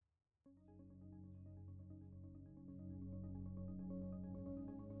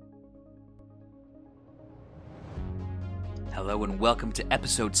Hello and welcome to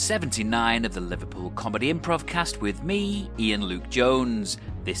episode 79 of the Liverpool Comedy Improv Cast with me, Ian Luke Jones.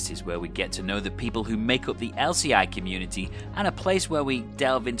 This is where we get to know the people who make up the LCI community and a place where we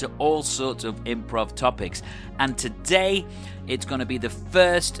delve into all sorts of improv topics. And today, it's going to be the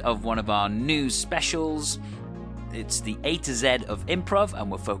first of one of our new specials. It's the A to Z of improv,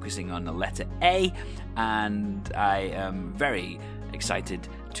 and we're focusing on the letter A. And I am very excited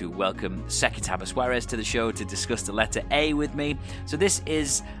to welcome Sekitaba Suarez to the show to discuss the letter A with me. So this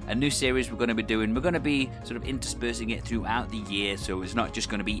is a new series we're going to be doing. We're going to be sort of interspersing it throughout the year, so it's not just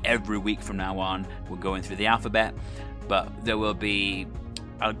going to be every week from now on. We're going through the alphabet, but there will be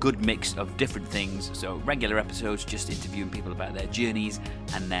a good mix of different things. So regular episodes just interviewing people about their journeys,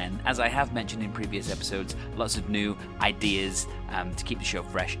 and then, as I have mentioned in previous episodes, lots of new ideas to keep the show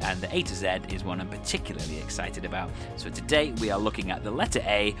fresh, and the A to Z is one I'm particularly excited about. So today we are looking at the letter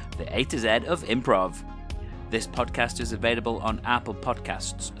A, the A to Z of improv. This podcast is available on Apple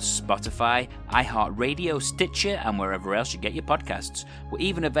Podcasts, Spotify, iHeartRadio, Stitcher, and wherever else you get your podcasts. We're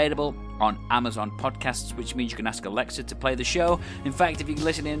even available on Amazon Podcasts, which means you can ask Alexa to play the show. In fact, if you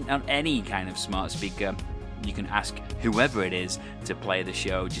listen in on any kind of smart speaker, you can ask whoever it is to play the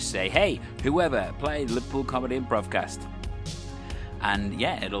show. Just say, hey, whoever, play Liverpool Comedy Improvcast. And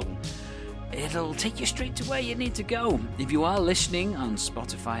yeah, it'll take you straight to where you need to go. If you are listening on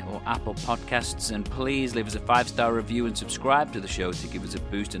Spotify or Apple Podcasts, and please leave us a 5-star review and subscribe to the show to give us a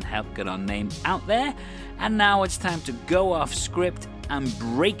boost and help get our name out there. And now it's time to go off script and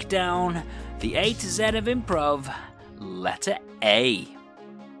break down the A to Z of improv, letter A.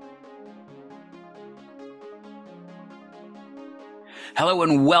 Hello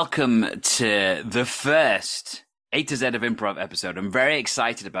and welcome to the first A to Z of Improv episode. I'm very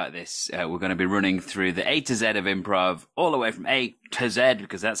excited about this. We're going to be running through the A to Z of Improv, all the way from A to Z,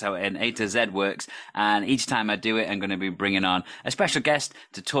 because that's how an A to Z works. And each time I do it, I'm going to be bringing on a special guest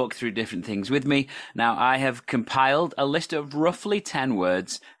to talk through different things with me. Now, I have compiled a list of roughly 10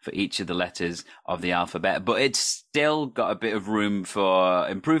 words for each of the letters of the alphabet, but it's still got a bit of room for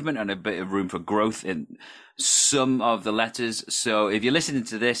improvement and a bit of room for growth in some of the letters. So if you're listening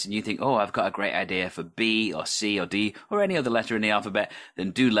to this and you think, oh, I've got a great idea for B or C or D or any other letter in the alphabet,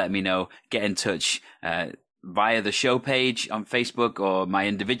 then do let me know. Get in touch via the show page on Facebook or my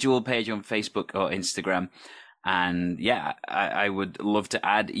individual page on Facebook or Instagram. And yeah, I would love to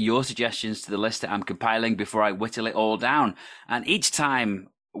add your suggestions to the list that I'm compiling before I whittle it all down. And each time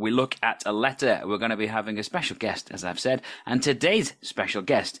we look at a letter, we're going to be having a special guest, as I've said. And today's special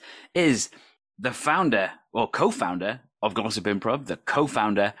guest is the founder or co-founder of Glossop Improv, the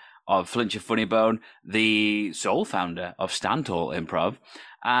co-founder of Flinch of Funny Bone, the sole founder of Stand Tall Improv,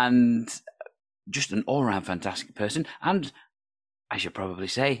 and just an all-round fantastic person. And I should probably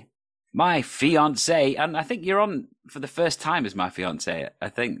say, my fiancé, and I think you're on for the first time as my fiancé. I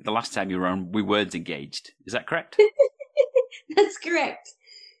think the last time you were on, we weren't engaged. Is that correct? That's correct.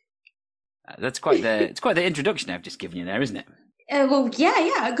 It's quite the introduction I've just given you there, isn't it? Well,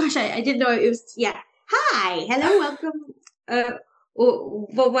 yeah. Gosh, I didn't know it was. Yeah. Hi, hello, welcome. Well,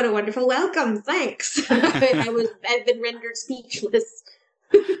 what a wonderful welcome. Thanks. I've been rendered speechless.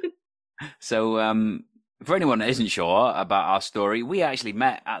 So, for anyone that isn't sure about our story, we actually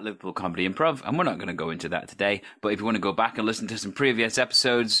met at Liverpool Comedy Improv, and we're not going to go into that today. But if you want to go back and listen to some previous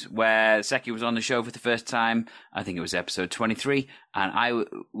episodes where Seki was on the show for the first time, I think it was episode 23, and I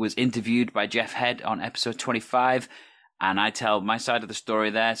was interviewed by Jeff Head on episode 25. And I tell my side of the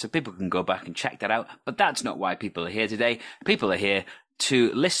story there, so people can go back and check that out. But that's not why people are here today. People are here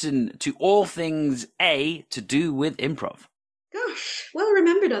to listen to all things A to do with improv. Gosh, well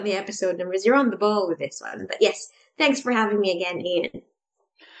remembered on the episode numbers. You're on the ball with this one. But yes, thanks for having me again, Ian.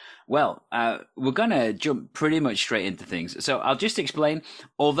 Well, we're going to jump pretty much straight into things. So I'll just explain,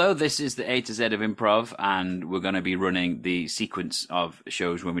 although this is the A to Z of improv, and we're going to be running the sequence of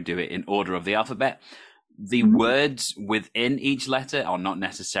shows when we do it in order of the alphabet, the words within each letter are not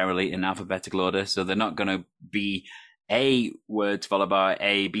necessarily in alphabetical order, so they're not going to be A words followed by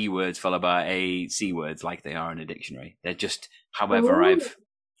A, B words followed by A, C words like they are in a dictionary. They're just however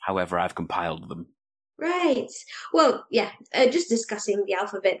I've compiled them. Right. Well, yeah, just discussing the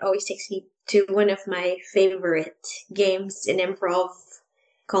alphabet always takes me to one of my favorite games in improv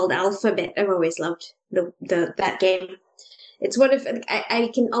called Alphabet. I've always loved that game. It's one of, I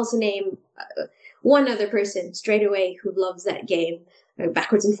can also name one other person straight away who loves that game,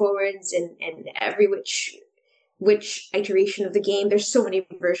 backwards and forwards, and every which iteration of the game. There's so many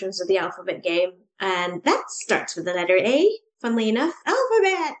versions of the alphabet game, and that starts with the letter A. Funnily enough,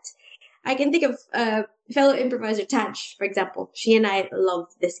 alphabet. I can think of fellow improviser Taj, for example. She and I love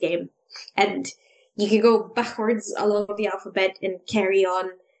this game, and you can go backwards along the alphabet and carry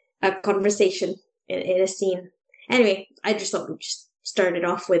on a conversation in a scene. Anyway, I just thought we'd just start it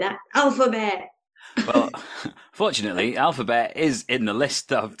off with that alphabet. Well, fortunately, Alphabet is in the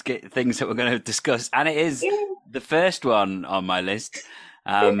list of things that we're going to discuss, and it is the first one on my list.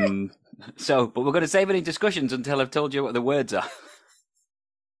 But we're going to save any discussions until I've told you what the words are.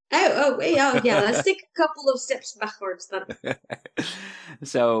 Yeah. Let's take a couple of steps backwards then.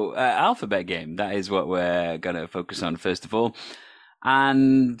 So, Alphabet Game, that is what we're going to focus on first of all.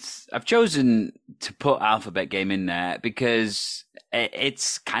 And I've chosen to put Alphabet Game in there because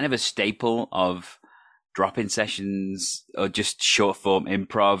it's kind of a staple of drop-in sessions or just short-form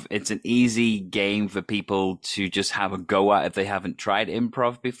improv. It's an easy game for people to just have a go at if they haven't tried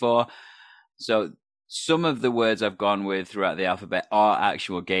improv before. So some of the words I've gone with throughout the alphabet are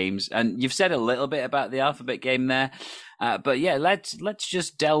actual games. And you've said a little bit about the Alphabet Game there. But yeah, let's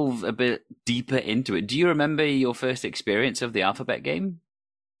just delve a bit deeper into it. Do you remember your first experience of the Alphabet Game?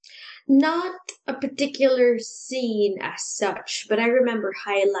 Not a particular scene as such, but I remember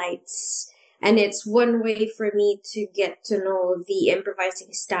highlights. And it's one way for me to get to know the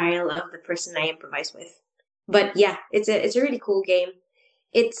improvising style of the person I improvise with. But yeah, it's a really cool game.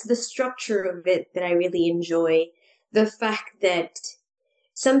 It's the structure of it that I really enjoy. The fact that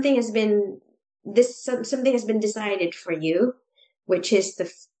something has been something has been decided for you, which is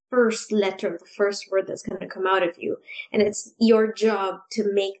the first letter of the first word that's going to come out of you, and it's your job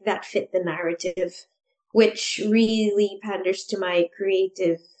to make that fit the narrative, which really panders to my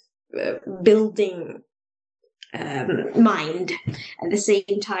creative building mind. At the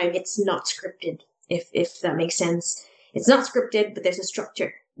same time, it's not scripted, if that makes sense. It's not scripted, but there's a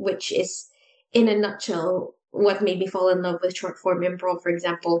structure, which is, in a nutshell, what made me fall in love with short form improv, for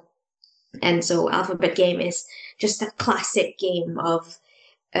example. And so Alphabet Game is just a classic game of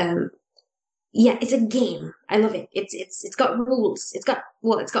it's a game. I love it. It's got rules. It's got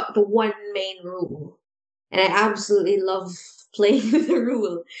the one main rule. And I absolutely love playing with the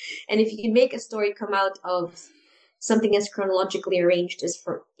rule. And if you can make a story come out of something as chronologically arranged as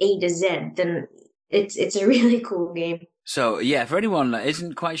from A to Z, then it's a really cool game. So, yeah, for anyone that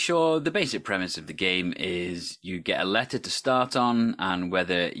isn't quite sure, the basic premise of the game is you get a letter to start on, and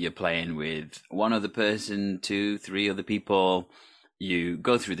whether you're playing with one other person, 2, 3 other people, you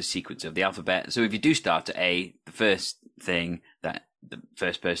go through the sequence of the alphabet. So if you do start at A, the first thing that the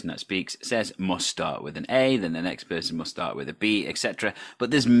first person that speaks says must start with an A, then the next person must start with a B, etc.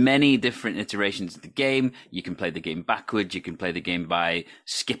 But there's many different iterations of the game. You can play the game backwards. You can play the game by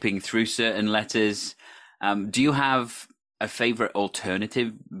skipping through certain letters. Do you have a favorite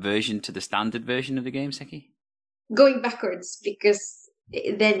alternative version to the standard version of the game, Seki? Going backwards, because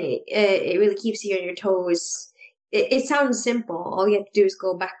then it really keeps you on your toes. It sounds simple. All you have to do is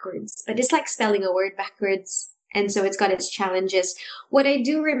go backwards, but it's like spelling a word backwards. And so it's got its challenges. What I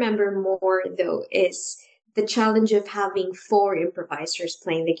do remember more, though, is the challenge of having 4 improvisers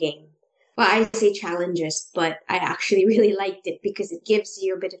playing the game. Well, I say challenges, but I actually really liked it because it gives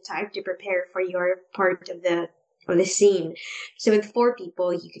you a bit of time to prepare for your part of the scene. So with 4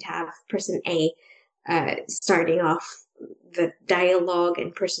 people, you could have person A starting off the dialogue,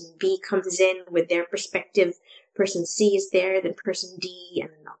 and person B comes in with their perspective. Person C is there, then person D,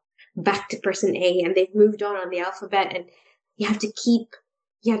 and back to person A, and they've moved on the alphabet, and you have to keep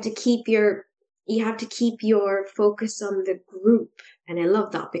your focus on the group. And I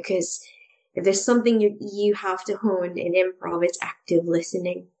love that, because if there's something you have to hone in improv, it's active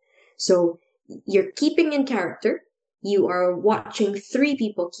listening. So you're keeping in character, you are watching 3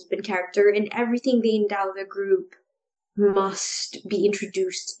 people keep in character, and everything they endow the group must be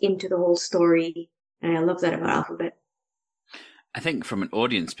introduced into the whole story. And I love that about Alphabet. I think from an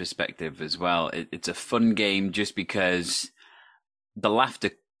audience perspective as well, it's a fun game just because the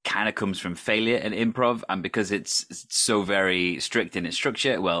laughter kind of comes from failure in improv, and because it's so very strict in its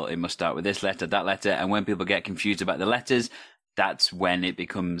structure, well, it must start with this letter, that letter, and when people get confused about the letters, that's when it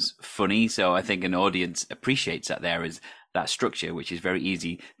becomes funny. So I think an audience appreciates that there is that structure, which is very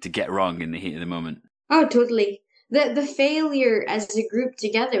easy to get wrong in the heat of the moment. Oh, totally. The failure as a group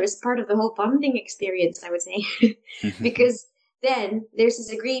together is part of the whole bonding experience, I would say. Because then there's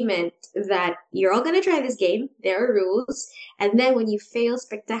this agreement that you're all going to try this game. There are rules. And then when you fail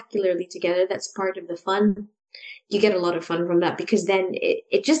spectacularly together, that's part of the fun. You get a lot of fun from that, because then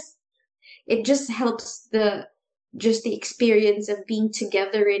it just helps the experience of being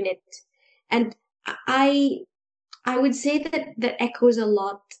together in it. And I would say that echoes a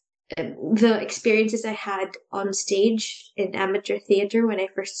lot the experiences I had on stage in amateur theater when I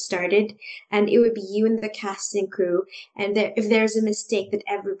first started, and it would be you and the cast and crew, and if there's a mistake that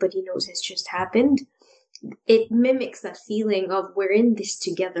everybody knows has just happened, it mimics that feeling of we're in this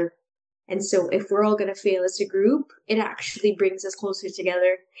together. And so if we're all going to fail as a group, it actually brings us closer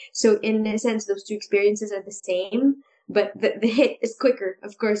together. So in a sense, those two experiences are the same, but the hit is quicker,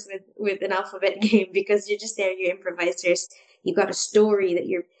 of course, with an alphabet game because you're just there, you're improvisers. You've got a story that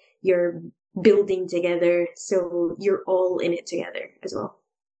you're building together, so you're all in it together as well.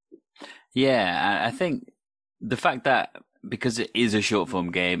 Yeah, I think the fact that because it is a short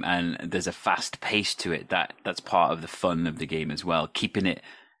form game and there's a fast pace to it, that's part of the fun of the game as well. Keeping it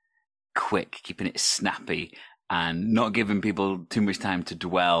quick, keeping it snappy, and not giving people too much time to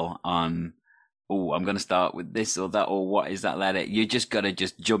dwell on, oh, I'm going to start with this or that, or what is that letter? You just got to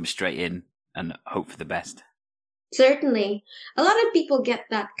just jump straight in and hope for the best. Certainly. A lot of people get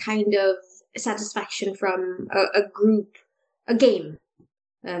that kind of satisfaction from a group, a game,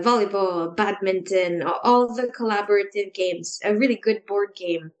 volleyball, badminton, all the collaborative games, a really good board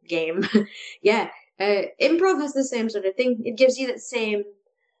game. Yeah. Improv has the same sort of thing. It gives you that same,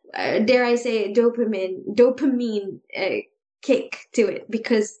 dare I say, dopamine kick to it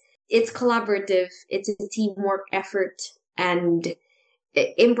because it's collaborative. It's a teamwork effort, and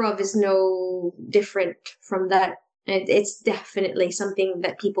improv is no different from that. It's definitely something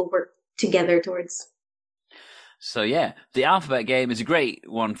that people work together towards. So yeah, the alphabet game is a great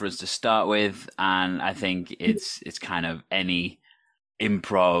one for us to start with, and I think it's kind of any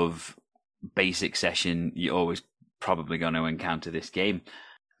improv basic session you're always probably going to encounter this game.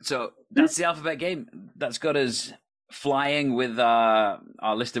 So that's the alphabet game. That's got us flying with our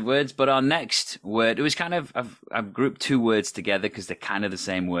list of words. But our next word, it was kind of I've grouped two words together because they're kind of the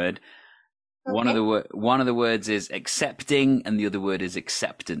same word. Okay. One of the words is accepting, and the other word is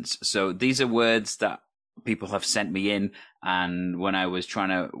acceptance. So these are words that people have sent me in, and when I was trying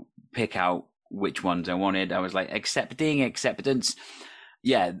to pick out which ones I wanted, I was like accepting, acceptance.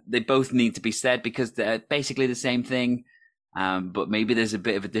 Yeah, they both need to be said because they're basically the same thing. But maybe there's a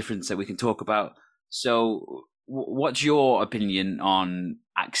bit of a difference that we can talk about. So what's your opinion on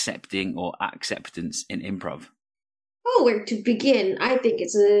accepting or acceptance in improv? Oh, where to begin? I think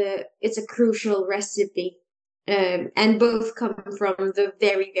it's a crucial recipe, and both come from the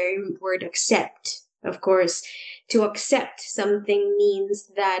very, very root word accept. Of course, to accept something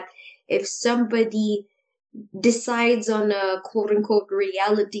means that if somebody decides on a quote unquote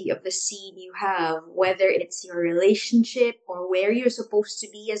reality of the scene you have, whether it's your relationship or where you're supposed to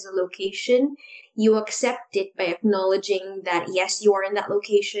be as a location, you accept it by acknowledging that yes, you are in that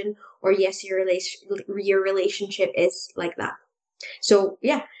location, or yes, your relationship is like that. So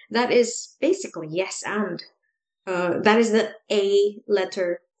yeah, that is basically yes and. That is the A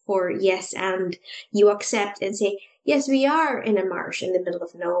letter for yes and. You accept and say, yes, we are in a marsh in the middle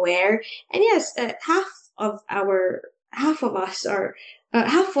of nowhere, and yes, half of us are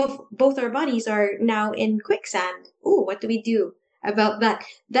half of both our bodies are now in quicksand. Oh, what do we do about that?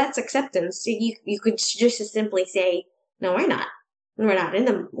 That's acceptance. So you could just as simply say, no, we're not. We're not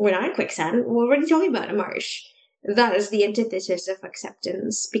in quicksand. What are you talking about? A marsh. That is the antithesis of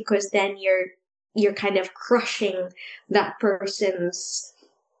acceptance, because then you're kind of crushing that person's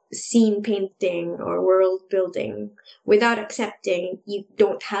scene painting or world building. Without accepting, you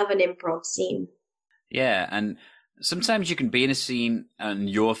don't have an improv scene. Yeah, and sometimes you can be in a scene and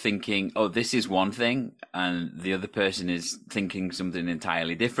you're thinking, oh, this is one thing, and the other person is thinking something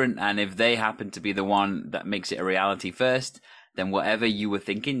entirely different. And if they happen to be the one that makes it a reality first, then whatever you were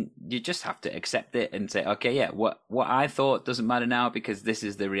thinking, you just have to accept it and say, okay, yeah, what I thought doesn't matter now because this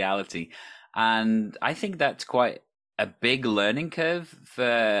is the reality. And I think that's quite a big learning curve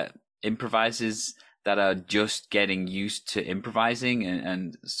for improvisers that are just getting used to improvising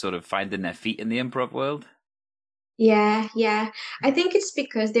and sort of finding their feet in the improv world. Yeah. I think it's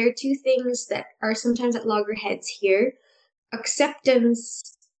because there are two things that are sometimes at loggerheads here.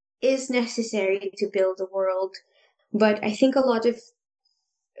 Acceptance is necessary to build a world, but I think a lot of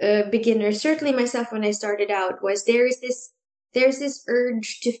beginners, certainly myself when I started out, was there's this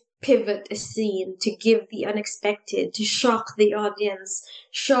urge to pivot a scene, to give the unexpected, to shock the audience,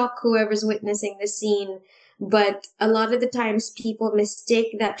 shock whoever's witnessing the scene. But a lot of the times people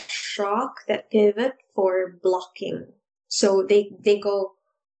mistake that shock, that pivot, for blocking. So they go,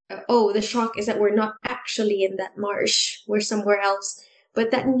 oh, the shock is that we're not actually in that marsh, we're somewhere else.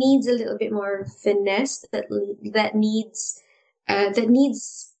 But that needs a little bit more finesse. That needs a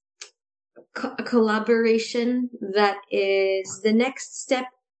collaboration. That is the next step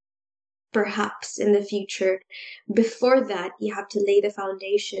perhaps in the future. Before that, you have to lay the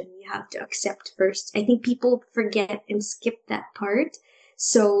foundation. You have to accept first. I think people forget and skip that part.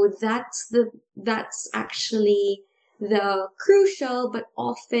 So that's actually the crucial but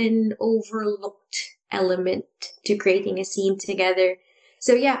often overlooked element to creating a scene together.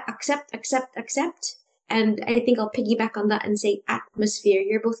 So yeah, accept. And I think I'll piggyback on that and say atmosphere.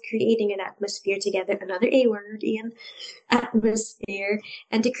 You're both creating an atmosphere together. Another A word, Ian. Atmosphere.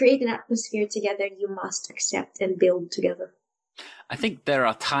 And to create an atmosphere together, you must accept and build together. I think there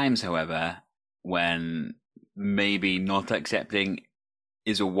are times, however, when maybe not accepting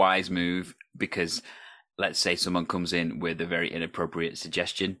is a wise move, because let's say someone comes in with a very inappropriate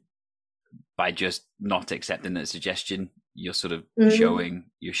suggestion. By just not accepting that suggestion, you're sort of showing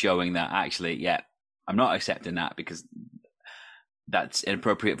that actually, yeah, I'm not accepting that because that's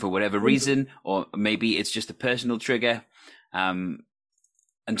inappropriate for whatever reason, or maybe it's just a personal trigger. And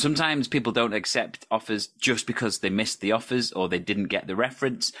sometimes people don't accept offers just because they missed the offers or they didn't get the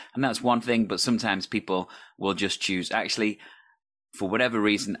reference. And that's one thing. But sometimes people will just choose, actually, for whatever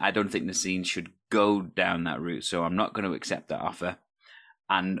reason, I don't think the scene should go down that route. So I'm not going to accept that offer.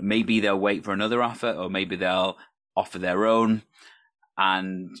 And maybe they'll wait for another offer, or maybe they'll offer their own.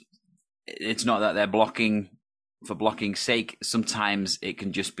 And it's not that they're blocking for blocking's sake. Sometimes it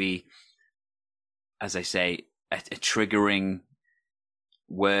can just be, as I say, a triggering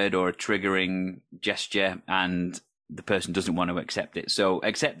word or a triggering gesture, and the person doesn't want to accept it. So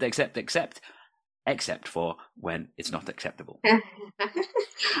accept, except for when it's not acceptable.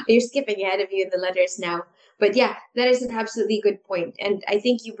 You're skipping ahead of you in the letters now. But yeah, that is an absolutely good point. And I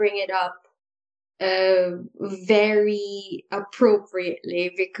think you bring it up very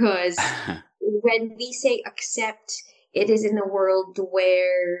appropriately, because when we say accept, it is in a world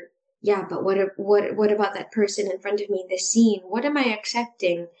where, yeah, but what about that person in front of me in the scene? What am I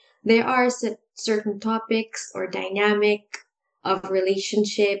accepting? There are certain topics or dynamic of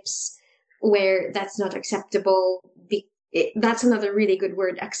relationships where that's not acceptable. That's another really good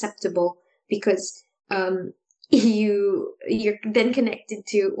word, acceptable, because you're then connected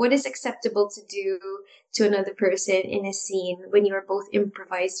to what is acceptable to do to another person in a scene when you are both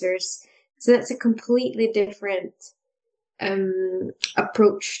improvisers. So that's a completely different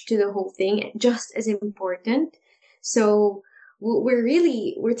approach to the whole thing, just as important. So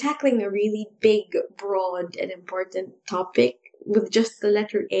we're tackling a really big, broad, and important topic with just the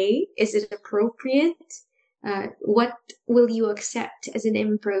letter A. Is it appropriate? What will you accept as an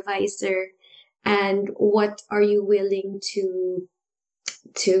improviser? And what are you willing to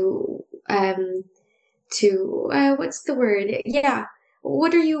what's the word? Yeah.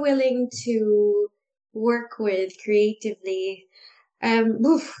 What are you willing to work with creatively?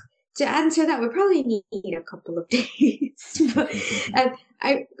 To answer that, we probably need a couple of days. But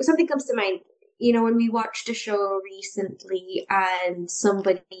something comes to mind. You know, when we watched a show recently and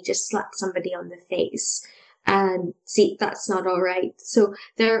somebody just slapped somebody on the face, and see, that's not all right. So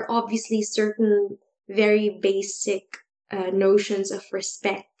there are obviously certain very basic notions of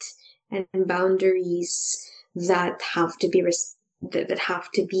respect and boundaries that have to be that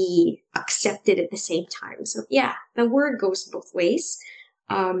have to be accepted at the same time. So yeah, the word goes both ways.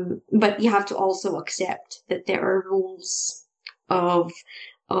 But you have to also accept that there are rules of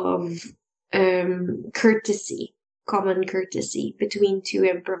courtesy, common courtesy between two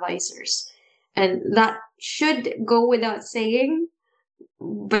improvisers. And that should go without saying.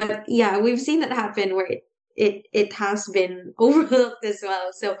 But yeah, we've seen that happen where it has been overlooked as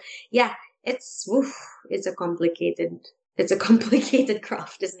well. So yeah, it's a complicated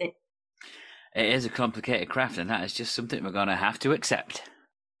craft, isn't it? It is a complicated craft, and that is just something we're going to have to accept.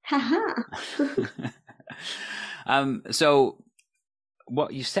 Haha. So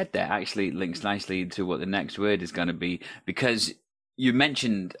what you said there actually links nicely to what the next word is going to be, because you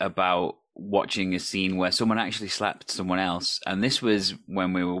mentioned about watching a scene where someone actually slapped someone else, and this was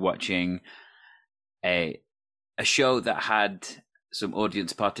when we were watching a show that had some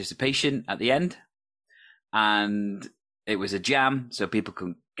audience participation at the end, and it was a jam, so people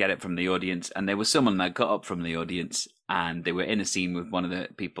could get it from the audience, and there was someone that got up from the audience, and they were in a scene with one of the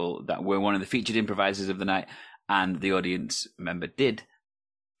people that were one of the featured improvisers of the night, and the audience member did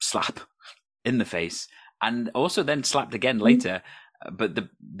slap in the face, and also then slapped again later. But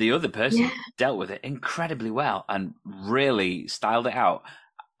the other person dealt with it incredibly well and really styled it out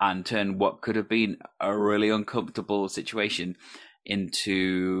and turned what could have been a really uncomfortable situation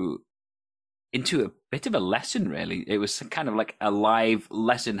into a bit of a lesson, really. It was kind of like a live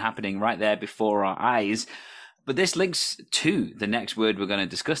lesson happening right there before our eyes. But this links to the next word we're going to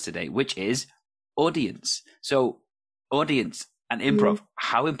discuss today, which is audience. So audience, And improv,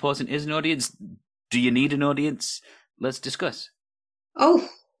 how important is an audience? Do you need an audience? Let's discuss. Oh,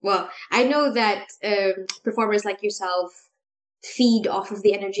 well, I know that performers like yourself feed off of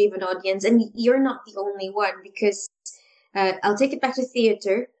the energy of an audience, and you're not the only one because I'll take it back to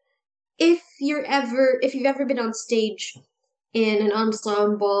theater. If you've ever been on stage in an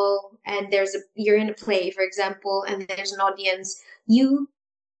ensemble and you're in a play, for example, and there's an audience, you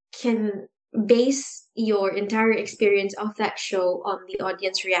can base your entire experience of that show on the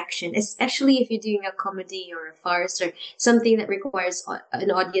audience reaction, especially if you're doing a comedy or a farce or something that requires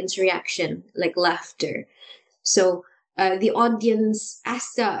an audience reaction, like laughter. So the audience as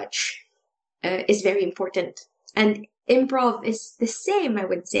such is very important. And improv is the same, I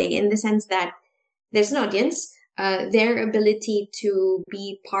would say, in the sense that there's an audience, their ability to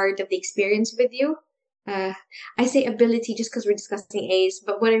be part of the experience with you. I say ability just because we're discussing A's,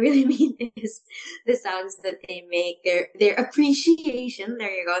 but what I really mean is the sounds that they make, their appreciation.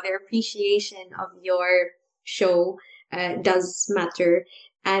 There you go. Their appreciation of your show does matter,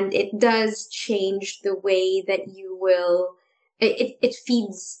 and it does change the way that you will. It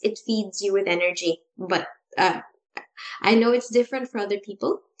feeds you with energy, but I know it's different for other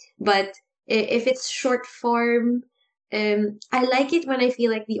people. But if it's short form, I like it when I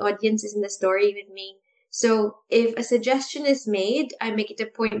feel like the audience is in the story with me. So if a suggestion is made, I make it a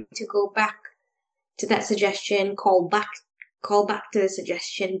point to go back to that suggestion, call back to the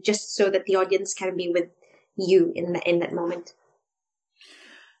suggestion, just so that the audience can be with you in that moment.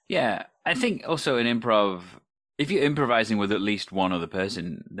 Yeah, I think also in improv, if you're improvising with at least one other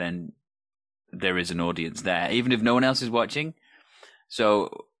person, then there is an audience there, even if no one else is watching.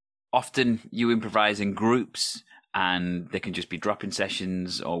 So often you improvise in groups, and they can just be drop-in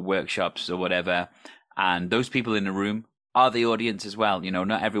sessions or workshops or whatever. And those people in the room are the audience as well. You know,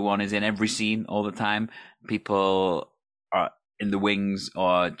 not everyone is in every scene all the time. People are in the wings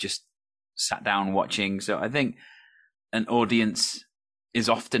or just sat down watching. So I think an audience is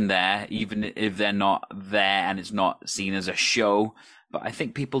often there, even if they're not there and it's not seen as a show. But I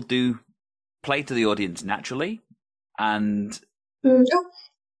think people do play to the audience naturally. And oh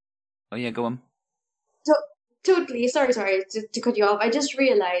yeah, go on. Totally. Sorry to cut you off. I just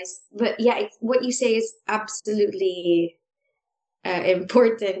realized, but yeah, what you say is absolutely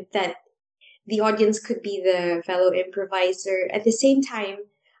important, that the audience could be the fellow improviser. At the same time,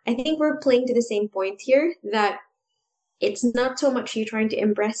 I think we're playing to the same point here, that it's not so much you trying to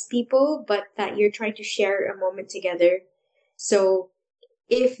impress people, but that you're trying to share a moment together. So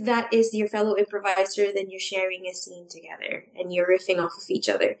if that is your fellow improviser, then you're sharing a scene together and you're riffing off of each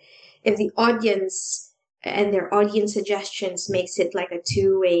other. If the audience and their audience suggestions makes it like a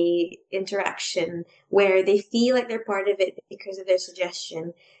two-way interaction where they feel like they're part of it because of their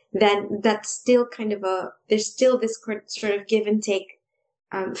suggestion, then that's still there's still this sort of give and take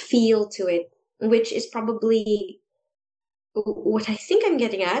feel to it, which is probably what I think I'm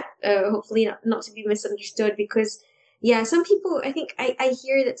getting at. Hopefully not to be misunderstood, because yeah, some people, I think I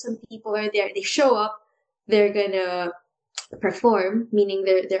hear that some people are there, they show up, they're gonna perform, meaning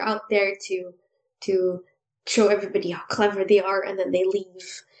they're out there to show everybody how clever they are, and then they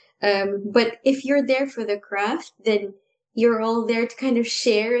leave. But if you're there for the craft, then you're all there to kind of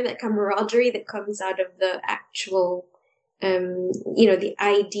share that camaraderie that comes out of the actual, the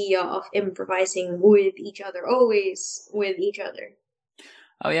idea of improvising with each other, always with each other.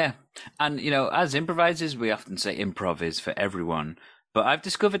 Oh, yeah. And, as improvisers, we often say improv is for everyone. But I've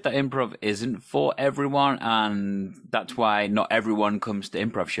discovered that improv isn't for everyone, and that's why not everyone comes to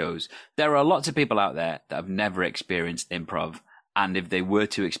improv shows. There are lots of people out there that have never experienced improv, and if they were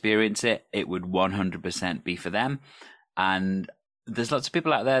to experience it, it would 100% be for them. And there's lots of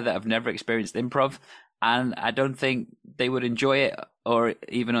people out there that have never experienced improv, and I don't think they would enjoy it or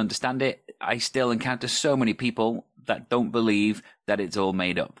even understand it. I still encounter so many people that don't believe that it's all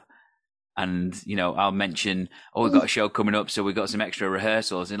made up. And, I'll mention, we've got a show coming up, so we've got some extra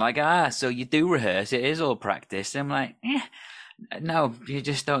rehearsals. And like, so you do rehearse, it is all practice. I'm like, no, you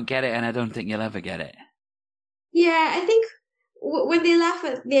just don't get it, and I don't think you'll ever get it. Yeah, I think when they laugh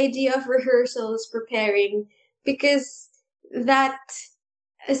at the idea of rehearsals, preparing, because that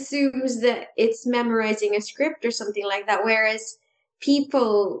assumes that it's memorizing a script or something like that, whereas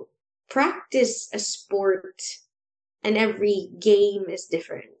people practice a sport and every game is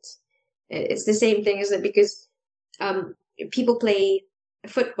different. It's the same thing, isn't it? Because people play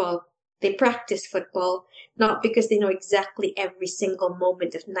football. They practice football, not because they know exactly every single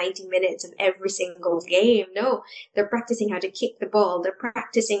moment of 90 minutes of every single game. No, they're practicing how to kick the ball. They're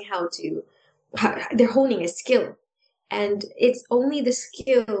practicing they're honing a skill. And it's only the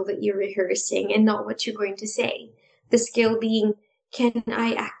skill that you're rehearsing and not what you're going to say. the skill being, can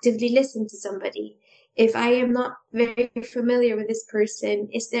I actively listen to somebody? If I am not very familiar with this person,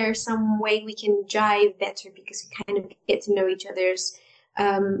 is there some way we can jive better because we kind of get to know each other's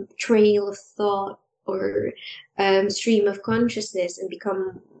trail of thought or stream of consciousness and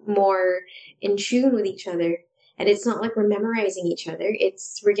become more in tune with each other? And it's not like we're memorizing each other,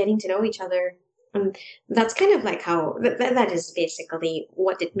 it's we're getting to know each other. And that's kind of like how that is basically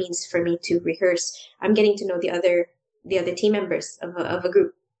what it means for me to rehearse. I'm getting to know the other team members of a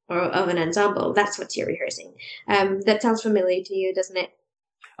group or of an ensemble. That's what you're rehearsing. That sounds familiar to you, doesn't it?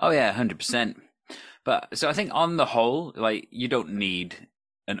 Oh yeah, 100%. But so I think on the whole, like, you don't need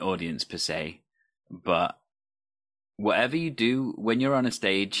an audience per se, but whatever you do when you're on a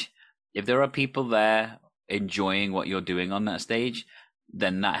stage, if there are people there enjoying what you're doing on that stage,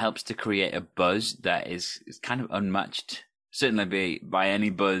 then that helps to create a buzz that is kind of unmatched, certainly by any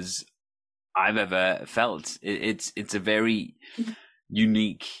buzz I've ever felt. It's a very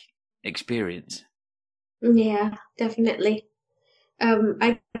unique experience. Yeah, definitely.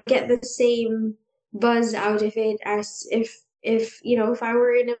 I get the same buzz out of it as if I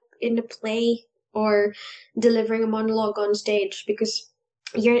were in a play or delivering a monologue on stage, because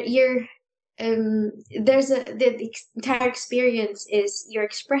you're there's the entire experience is you're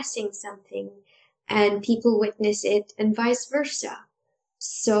expressing something and people witness it and vice versa.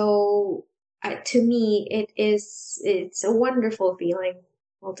 So to me, it's a wonderful feeling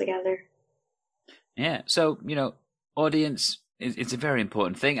altogether. Yeah. So, audience it's a very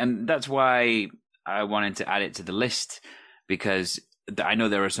important thing. And that's why I wanted to add it to the list, because I know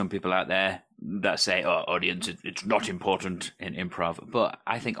there are some people out there that say, oh, audience, it's not important in improv. But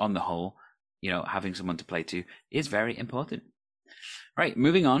I think on the whole, having someone to play to is very important. Right.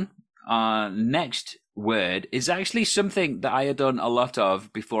 Moving on. Next word is actually something that I had done a lot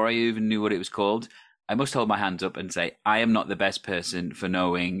of before I even knew what it was called. I must hold my hands up and say I am not the best person for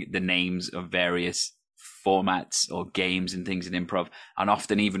knowing the names of various formats or games and things in improv. And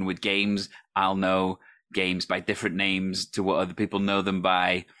often even with games, I'll know games by different names to what other people know them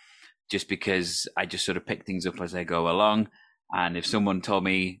by, just because I just sort of pick things up as I go along. And if someone told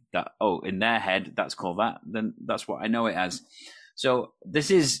me that, oh, in their head, that's called that, then that's what I know it as. So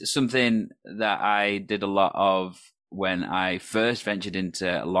this is something that I did a lot of when I first ventured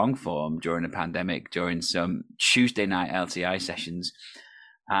into long form during the pandemic, during some Tuesday night LCI sessions.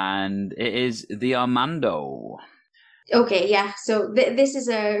 And it is the Armando. Okay, yeah. So this is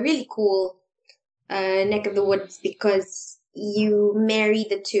a really cool neck of the woods because you marry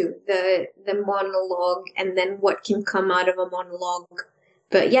the two, the monologue and then what can come out of a monologue.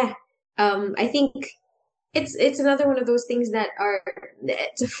 But yeah, I think it's another one of those things that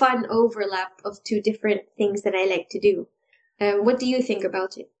it's a fun overlap of two different things that I like to do. What do you think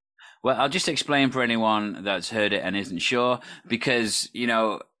about it? Well, I'll just explain for anyone that's heard it and isn't sure, because,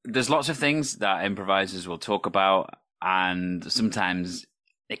 there's lots of things that improvisers will talk about, and sometimes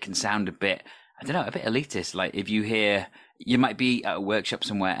it can sound a bit elitist. Like if you might be at a workshop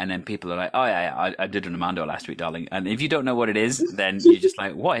somewhere and then people are like, oh yeah, I did an Armando last week, darling. And if you don't know what it is, then you're just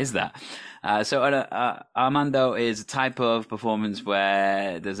like, what is that? So Armando is a type of performance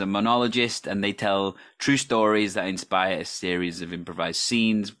where there's a monologist and they tell true stories that inspire a series of improvised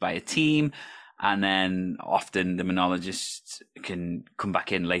scenes by a team. And then often the monologist can come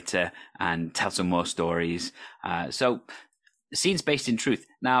back in later and tell some more stories. So scenes based in truth.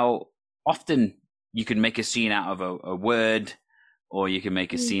 Now, often you can make a scene out of a word, or you can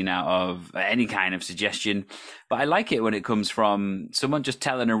make a scene out of any kind of suggestion. But I like it when it comes from someone just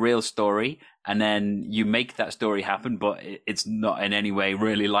telling a real story, and then you make that story happen, but it's not in any way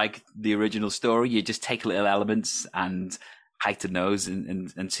really like the original story. You just take little elements and heighten those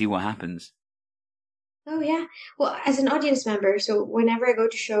and see what happens. Oh yeah. Well, as an audience member, so whenever I go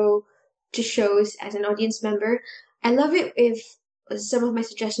to shows as an audience member, I love it if some of my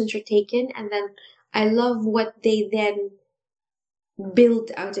suggestions are taken, and then I love what they then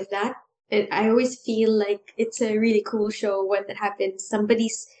build out of that. And I always feel like it's a really cool show when that happens.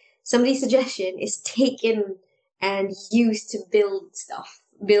 Somebody's suggestion is taken and used to build stuff,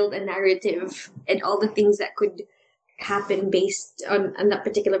 build a narrative, and all the things that could happen based on that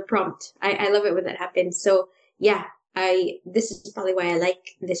particular prompt. I love it when that happens. So yeah, this is probably why I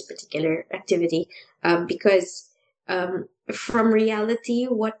like this particular activity, because from reality,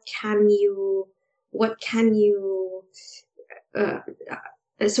 what can you uh,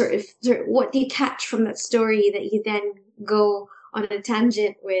 sort of what do you catch from that story that you then go on a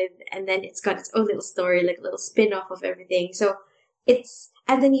tangent with, and then it's got its own little story, like a little spin-off of everything. So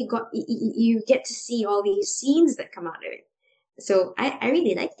and then you get to see all these scenes that come out of it. So I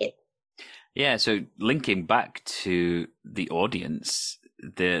really like it. Yeah, so linking back to the audience,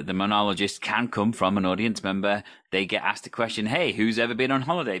 the monologist can come from an audience member. They get asked a question, hey, who's ever been on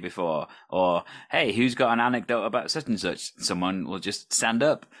holiday before? Or, hey, who's got an anecdote about such and such? Someone will just stand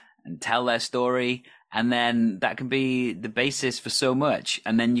up and tell their story, and then that can be the basis for so much.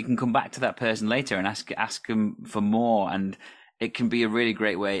 And then you can come back to that person later and ask them for more, and it can be a really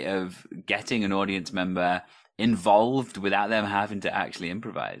great way of getting an audience member involved without them having to actually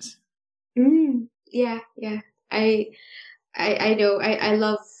improvise. Yeah, yeah. I know. I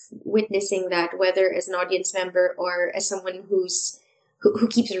love witnessing that, whether as an audience member or as someone who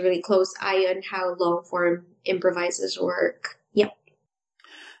keeps a really close eye on how long form improvisers work. Yep.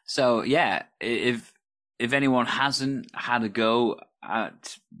 So yeah, if anyone hasn't had a go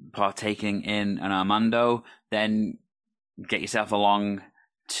at partaking in an Armando, then get yourself along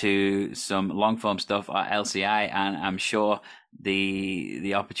to some long form stuff at LCI, and I'm sure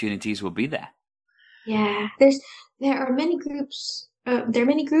the opportunities will be there. Yeah. There are many groups. There are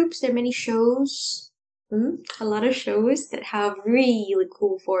many groups. There are many shows. A lot of shows that have really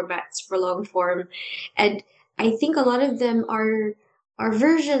cool formats for long form, and I think a lot of them are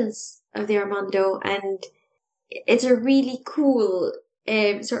versions of the Armando, and it's a really cool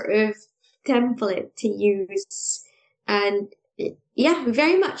sort of template to use. And yeah,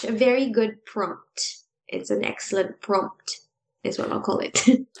 very much a very good prompt. It's an excellent prompt, is what I'll call it.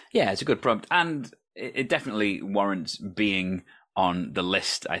 Yeah, it's a good prompt, and it definitely warrants being on the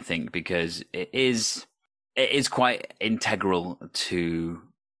list, I think, because it is quite integral to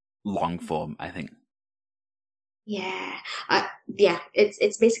long form, I think. Yeah, yeah.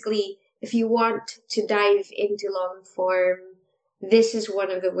 It's basically, if you want to dive into long form, this is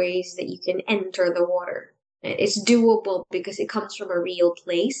one of the ways that you can enter the water. It's doable because it comes from a real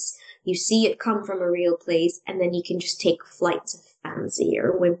place. You see it come from a real place, and then you can just take flights of fancy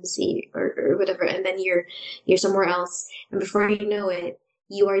or whimsy or whatever, and then you're somewhere else. And before you know it,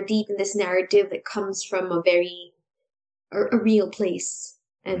 you are deep in this narrative that comes from a real place,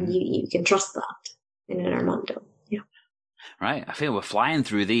 and you can trust that in an Armando. Yeah. Right, I feel we're flying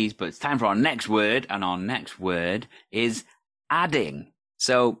through these, but it's time for our next word, and our next word is adding.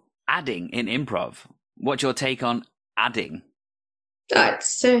 So, adding in improv. What's your take on adding?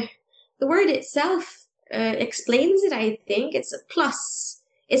 That's the word itself explains it. I think it's a plus.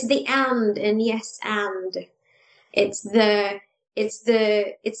 It's the and yes and. It's the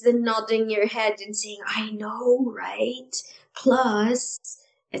nodding your head and saying I know, right? Plus,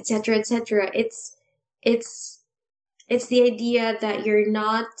 etc. etc. It's it's the idea that you're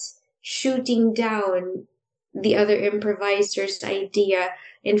not shooting down the other improviser's idea.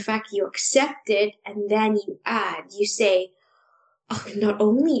 In fact, you accept it and then you add. You say, oh, not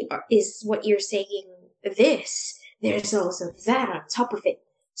only is what you're saying this, there's also that on top of it.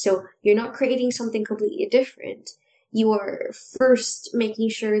 So you're not creating something completely different. You are first making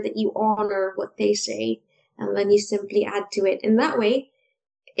sure that you honor what they say, and then you simply add to it. And that way,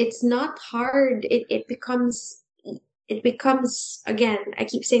 it's not hard. It becomes, again, I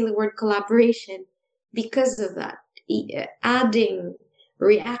keep saying the word collaboration because of that. Adding,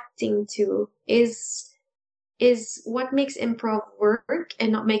 reacting to is what makes improv work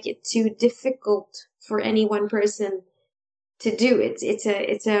and not make it too difficult for any one person to do.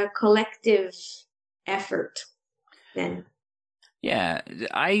 It's a collective effort then. Yeah,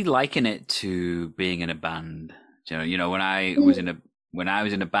 I liken it to being in a band. When I was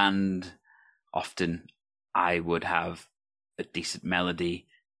in a band, often I would have a decent melody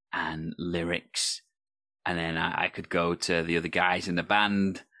and lyrics, and then I could go to the other guys in the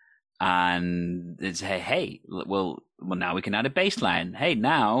band and they'd say, "Hey, well, now we can add a bass line. Hey,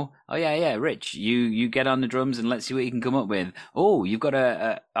 now, oh yeah, Rich, you get on the drums and let's see what you can come up with. Oh, you've got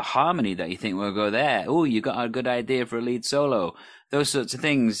a harmony that you think will go there. Oh, you got a good idea for a lead solo. Those sorts of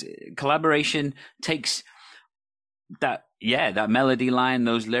things. Collaboration takes that melody line,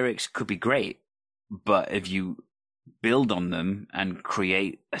 those lyrics could be great, but if you build on them and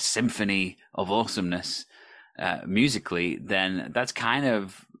create a symphony of awesomeness musically, then that's kind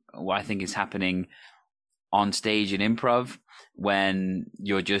of what I think is happening on stage in improv when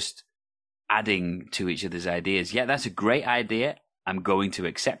you're just adding to each other's ideas. Yeah, that's a great idea. I'm going to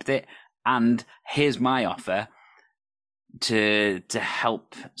accept it. And here's my offer to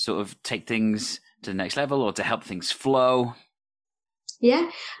help sort of take things to the next level or to help things flow. Yeah.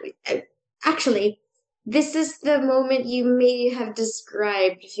 Actually, this is the moment you may have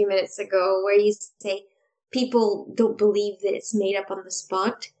described a few minutes ago where you say people don't believe that it's made up on the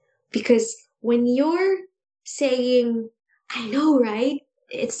spot. Because when you're saying, I know, right?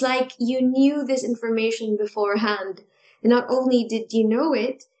 It's like you knew this information beforehand. And not only did you know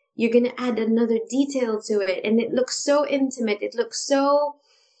it, you're going to add another detail to it. And it looks so intimate. It looks so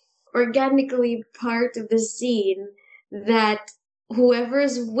organically part of the scene that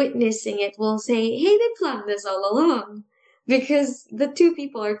whoever's witnessing it will say, hey, they planned this all along. Because the two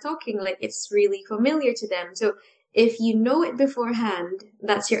people are talking like it's really familiar to them. So if you know it beforehand,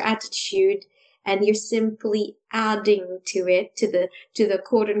 that's your attitude, and you're simply adding to it, to the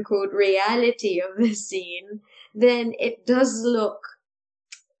quote unquote reality of the scene, then it does look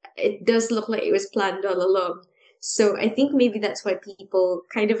like it was planned all along. So I think maybe that's why people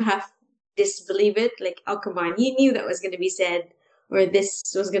kind of have disbelieve it. Like, oh, come on, you knew that was going to be said, or this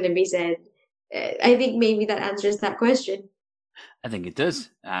was going to be said. I think maybe that answers that question. I think it does.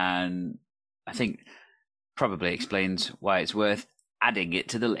 And I think probably explains why it's worth adding it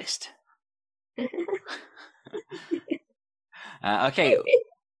to the list. Okay,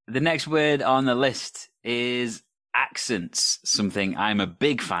 the next word on the list is accents, something I'm a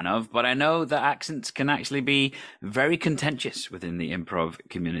big fan of, but I know that accents can actually be very contentious within the improv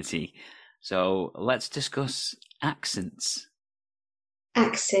community. So let's discuss accents.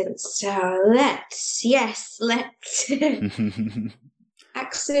 Accents. Let's.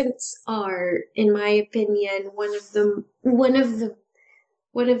 Accents are, in my opinion, one of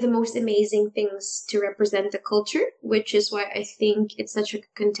the most amazing things to represent a culture, which is why I think it's such a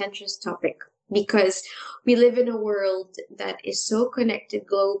contentious topic. Because we live in a world that is so connected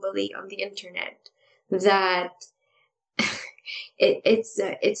globally on the internet that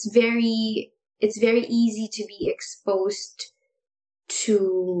it's very easy to be exposed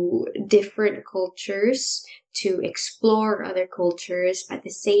to different cultures, to explore other cultures. But at the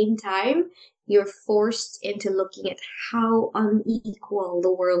same time, you're forced into looking at how unequal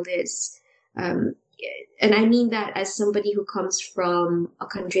the world is. And I mean that as somebody who comes from a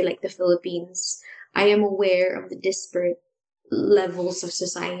country like the Philippines. I am aware of the disparate levels of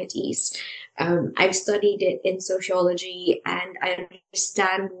societies. I've studied it in sociology, and I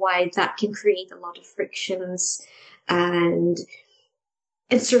understand why that can create a lot of frictions, and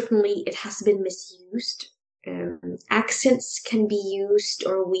certainly it has been misused. Accents can be used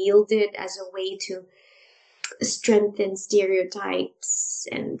or wielded as a way to strengthen stereotypes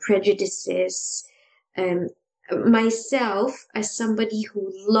and prejudices. Myself, as somebody who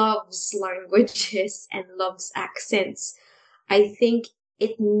loves languages and loves accents, I think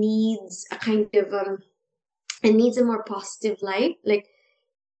it needs a kind of it needs a more positive light. Like,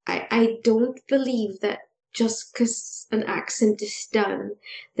 I don't believe that just because an accent is done,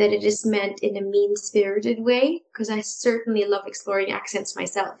 that it is meant in a mean-spirited way, because I certainly love exploring accents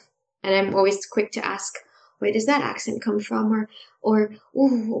myself. And I'm always quick to ask, where does that accent come from? Or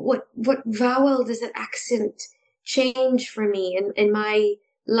ooh, what vowel does that accent change for me in my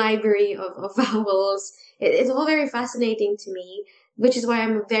library of vowels? It's all very fascinating to me, which is why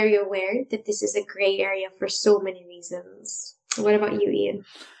I'm very aware that this is a gray area for so many reasons. What about you, Ian?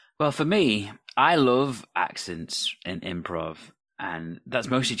 Well, for me, I love accents in improv, and that's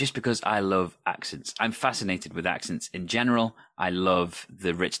mostly just because I love accents. I'm fascinated with accents in general. I love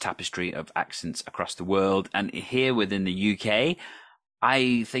the rich tapestry of accents across the world, and here within the UK,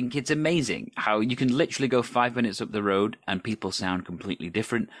 I think it's amazing how you can literally go 5 minutes up the road and people sound completely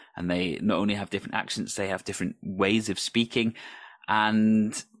different, and they not only have different accents, they have different ways of speaking.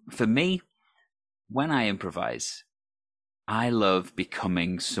 And for me, when I improvise, I love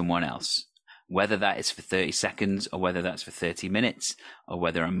becoming someone else, whether that is for 30 seconds or whether that's for 30 minutes or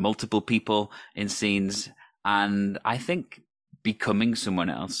whether I'm multiple people in scenes. And I think becoming someone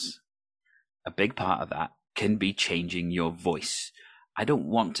else, a big part of that can be changing your voice. I don't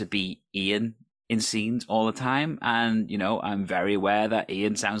want to be Ian in scenes all the time. And, I'm very aware that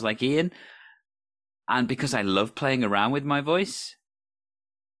Ian sounds like Ian. And because I love playing around with my voice,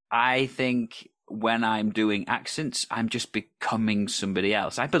 I think when I'm doing accents, I'm just becoming somebody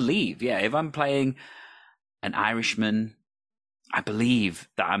else. I believe, if I'm playing an Irishman, I believe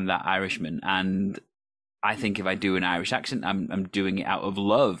that I'm that Irishman. And I think if I do an Irish accent, I'm doing it out of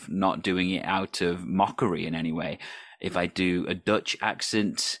love, not doing it out of mockery in any way. If I do a Dutch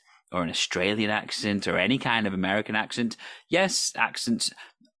accent or an Australian accent or any kind of American accent, yes, accents,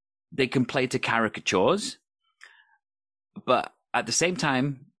 they can play to caricatures. But at the same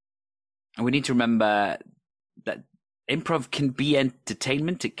time, we need to remember that improv can be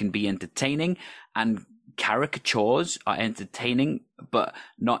entertainment. It can be entertaining, and caricatures are entertaining, but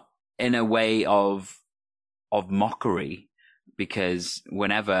not in a way of mockery. Because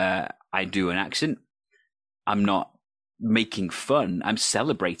whenever I do an accent, I'm not making fun. I'm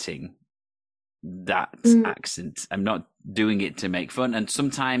celebrating that accent. I'm not doing it to make fun. And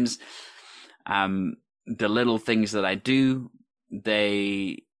sometimes the little things that I do,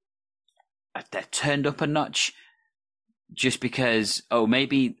 they they're turned up a notch just because, oh,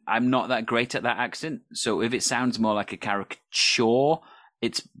 maybe I'm not that great at that accent. So if it sounds more like a caricature,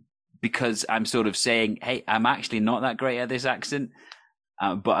 it's because I'm sort of saying, hey, I'm actually not that great at this accent,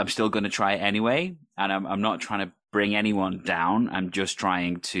 but I'm still going to try it anyway. And I'm not trying to bring anyone down. I'm just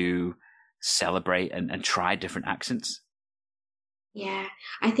trying to celebrate and try different accents. Yeah,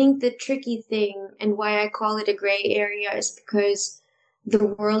 I think the tricky thing and why I call it a gray area is because the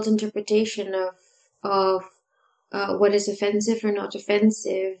world interpretation of what is offensive or not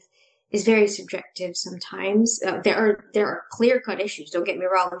offensive is very subjective sometimes. There are clear-cut issues, don't get me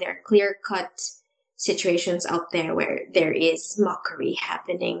wrong. There are clear-cut situations out there where there is mockery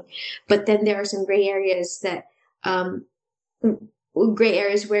happening, but then there are some gray areas that gray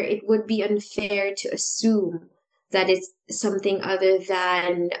areas where it would be unfair to assume that it's something other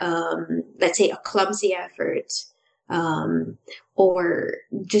than, let's say, a clumsy effort, or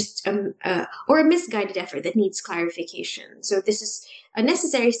just or a misguided effort that needs clarification. So this is a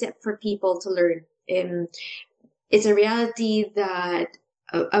necessary step for people to learn. It's a reality that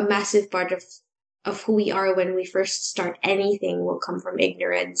a massive part of who we are when we first start anything will come from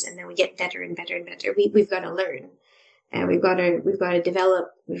ignorance, and then we get better and better and better. We've got to learn, and we've got to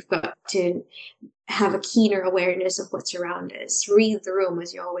develop. We've got to have a keener awareness of what's around us. Read the room,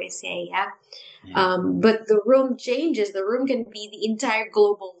 as you always say, yeah? But the room changes. The room can be the entire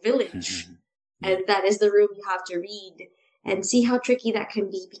global village. And that is the room you have to read and see how tricky that can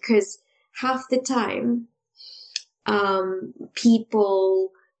be, because half the time,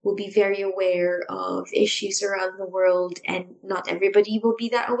 people will be very aware of issues around the world, and not everybody will be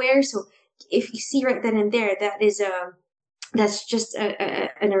that aware. So if you see right then and there, that's just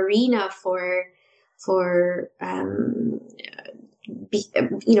an arena for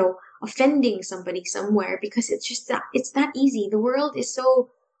offending somebody somewhere, because it's that easy. The world is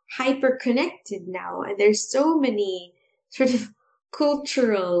so hyper connected now, and there's so many sort of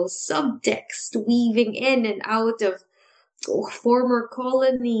cultural subtext weaving in and out of former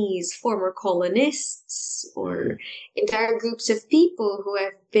colonies, former colonists, or entire groups of people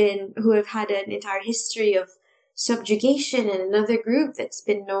who have had an entire history of subjugation, and another group that's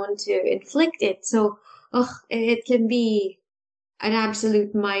been known to inflict it. So, it can be an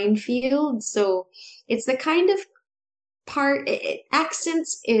absolute minefield. So it's the kind of part.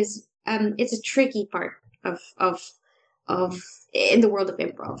 Accents is it's a tricky part of in the world of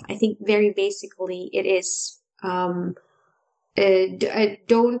improv. I think very basically it is.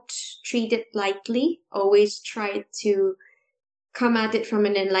 Don't treat it lightly. Always try to come at it from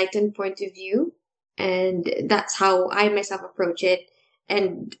an enlightened point of view. And that's how I myself approach it.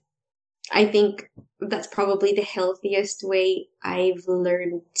 And I think that's probably the healthiest way I've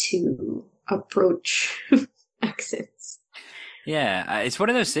learned to approach accents. Yeah, it's one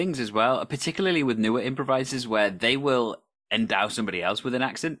of those things as well, particularly with newer improvisers, where they will endow somebody else with an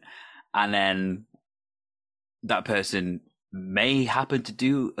accent, and then that person may happen to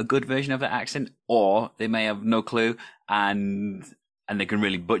do a good version of that accent, or they may have no clue and they can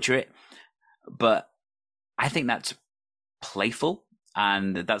really butcher it. But I think that's playful,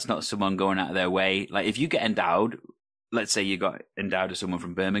 and that's not someone going out of their way. Like if you get endowed, let's say you got endowed as someone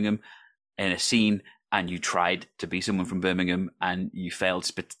from Birmingham in a scene, and you tried to be someone from Birmingham and you failed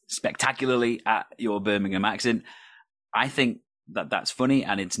spectacularly at your Birmingham accent, I think that that's funny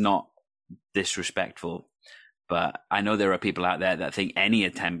and it's not disrespectful. But I know there are people out there that think any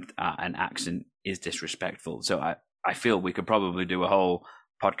attempt at an accent is disrespectful. So I feel we could probably do a whole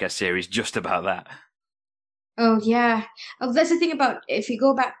podcast series just about that. Oh, yeah. Oh, that's the thing about, if you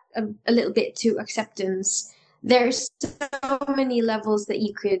go back a little bit to acceptance, there's so many levels that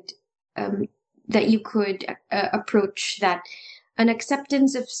you could approach that. An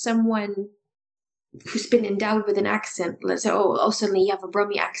acceptance of someone who's been endowed with an accent. Let's say, suddenly you have a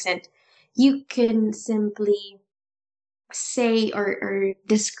Brummie accent. You can simply say or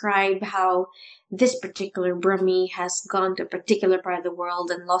describe how this particular Brummie has gone to a particular part of the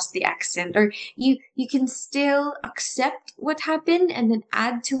world and lost the accent. Or you can still accept what happened and then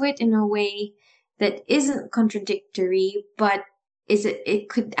add to it in a way that isn't contradictory, but it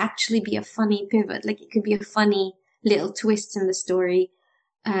could actually be a funny pivot. Like it could be a funny little twist in the story,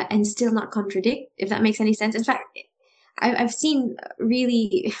 and still not contradict, if that makes any sense. In fact, I've seen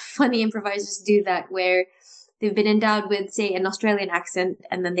really funny improvisers do that, where they've been endowed with, say, an Australian accent,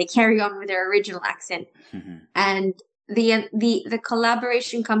 and then they carry on with their original accent. Mm-hmm. And the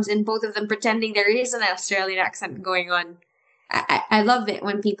collaboration comes in both of them pretending there is an Australian accent going on. I love it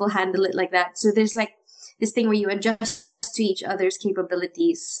when people handle it like that. So there's like this thing where you adjust to each other's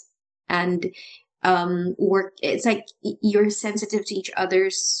capabilities and work. It's like you're sensitive to each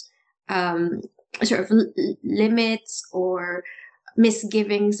other's um, sort of limits or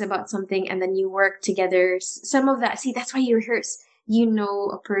misgivings about something, and then you work together. Some of that, see, that's why you rehearse. You know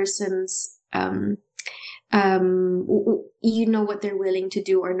a person's you know what they're willing to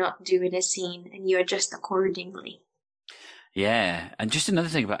do or not do in a scene, and you adjust accordingly. Yeah, and just another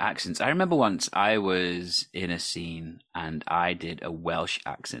thing about accents. I remember once I was in a scene and I did a Welsh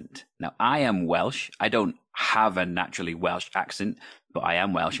accent. Now, I am Welsh. I don't have a naturally Welsh accent, but I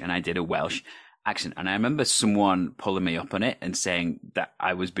am Welsh and I did a Welsh accent. And I remember someone pulling me up on it and saying that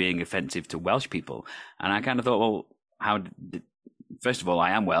I was being offensive to Welsh people. And I kind of thought, well, first of all,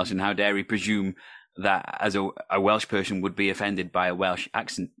 I am Welsh, and how dare he presume that as a Welsh person would be offended by a Welsh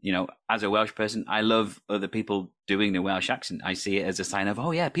accent. You know, as a Welsh person, I love other people doing the Welsh accent. I see it as a sign of,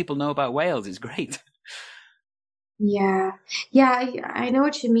 oh yeah, people know about Wales. It's great. Yeah, yeah, I know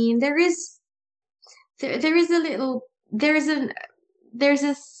what you mean. There is a little there's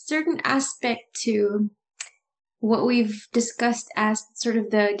a certain aspect to what we've discussed as sort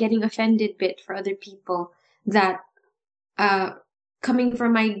of the getting offended bit for other people that uh coming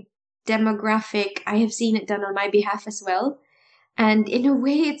from my demographic, I have seen it done on my behalf as well. And in a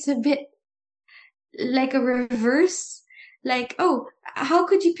way, it's a bit like a reverse. Like, oh, how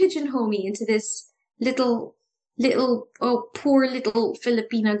could you pigeonhole me into this little, oh, poor little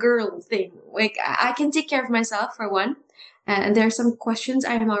Filipina girl thing? Like, I can take care of myself for one. And there are some questions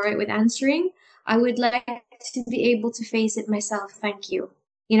I am all right with answering. I would like to be able to face it myself. Thank you.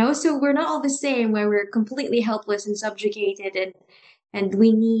 You know, so we're not all the same where we're completely helpless and subjugated and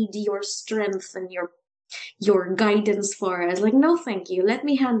we need your strength and your guidance for us. Like, no, thank you. Let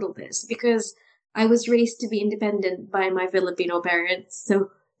me handle this because I was raised to be independent by my Filipino parents.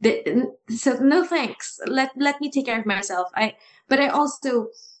 So no thanks. Let me take care of myself. But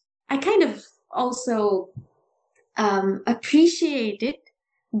I kind of also appreciate it,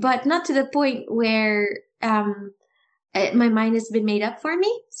 but not to the point where my mind has been made up for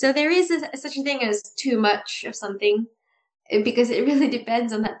me. So there is such a thing as too much of something because it really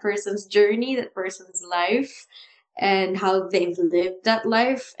depends on that person's journey, that person's life, and how they've lived that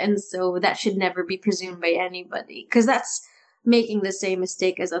life. And so that should never be presumed by anybody because that's making the same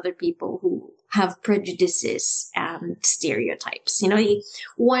mistake as other people who have prejudices and stereotypes. You know,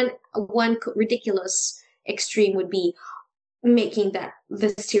 one ridiculous extreme would be making that the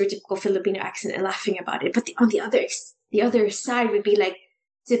stereotypical Filipino accent and laughing about it. But on the other side would be like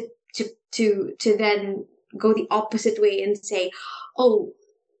to to then go the opposite way and say, "Oh,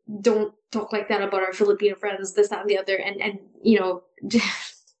 don't talk like that about our Filipino friends." This, that, and the other, and you know,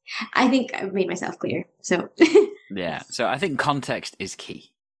 I think I've made myself clear. So Yeah. So I think context is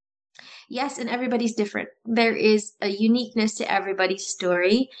key. yes, and everybody's different. There is a uniqueness to everybody's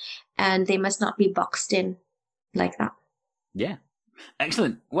story, and they must not be boxed in like that. Yeah.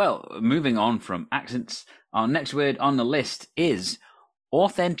 Excellent. Well, moving on from accents, our next word on the list is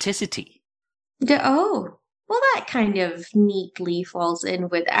authenticity. Oh, well, that kind of neatly falls in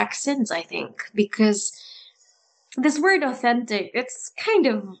with accents, I think, because this word authentic,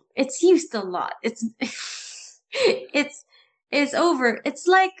 it's used a lot. It's, it's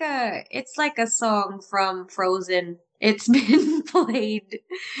like a song from Frozen. It's been played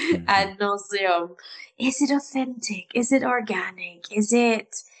ad nauseum. Is it authentic? Is it organic? Is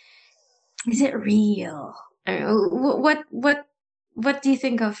it real? What do you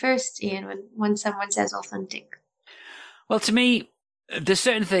think of first, Ian, when someone says authentic? Well, to me, there's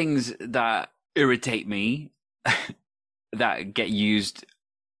certain things that irritate me that get used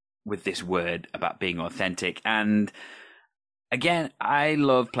with this word about being authentic. And again, I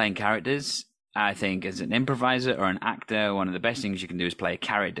love playing characters. I think as an improviser or an actor, one of the best things you can do is play a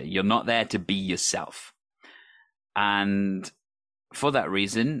character. You're not there to be yourself. And for that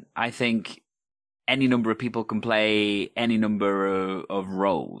reason, I think any number of people can play any number of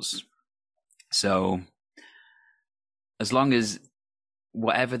roles. So as long as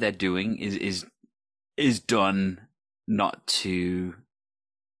whatever they're doing is done not to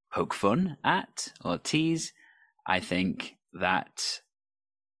poke fun at or tease, I think that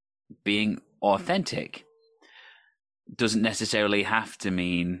being authentic doesn't necessarily have to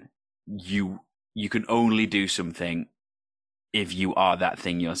mean you can only do something if you are that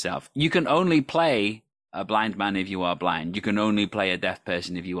thing yourself. You can only play a blind man if you are blind. You can only play a deaf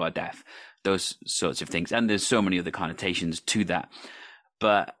person if you are deaf. Those sorts of things. And there's so many other connotations to that.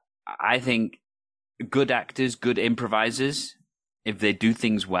 But I think good actors, good improvisers, if they do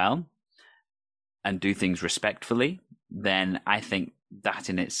things well and do things respectfully, then I think that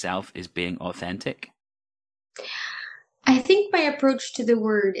in itself is being authentic. I think my approach to the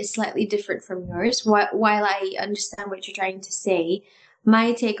word is slightly different from yours. While I understand what you're trying to say,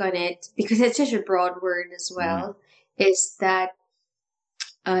 my take on it, because it's such a broad word as Mm. well, is that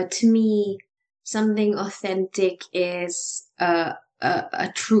to me, something authentic is a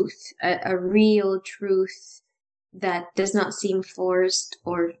truth, a real truth that does not seem forced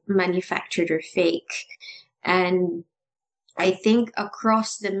or manufactured or fake. And I think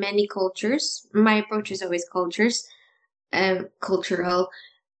across the many cultures, my approach is always cultural.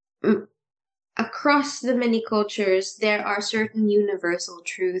 Mm, Across the many cultures, there are certain universal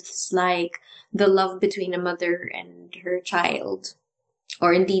truths like the love between a mother and her child,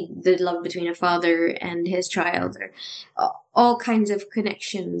 or indeed the love between a father and his child, or all kinds of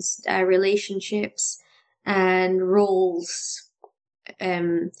connections, relationships, and roles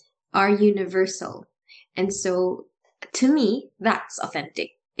um, are universal. And so, to me, that's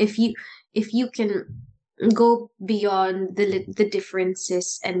authentic. If you can go beyond the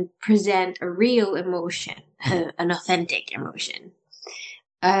differences and present a real emotion, an authentic emotion,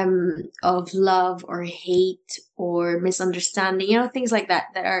 of love or hate or misunderstanding, things like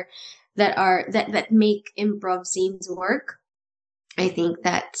that that make improv scenes work. I think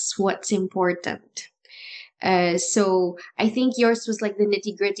that's what's important. So I think yours was like the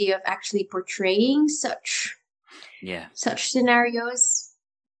nitty gritty of actually portraying Yeah. such scenarios.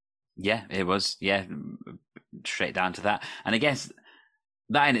 Yeah, it was. Yeah, straight down to that. And I guess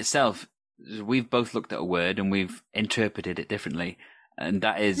that in itself, we've both looked at a word and we've interpreted it differently. And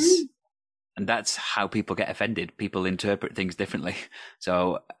that's how people get offended. People interpret things differently.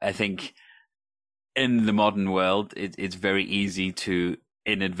 So I think in the modern world, it's very easy to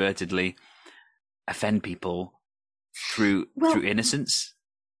inadvertently offend people through innocence.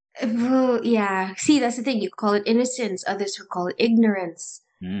 Well, yeah. See, that's the thing. You call it innocence. Others will call it ignorance.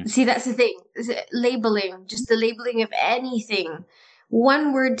 Mm. See, that's the thing. Labeling, just the labeling of anything.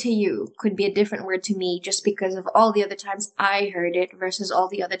 One word to you could be a different word to me just because of all the other times I heard it versus all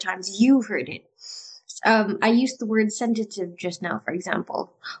the other times you've heard it. I used the word sensitive just now, for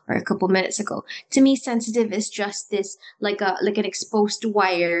example, or a couple minutes ago. To me, sensitive is just this, like an exposed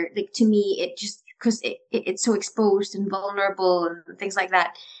wire. Like to me, it just because it's so exposed and vulnerable and things like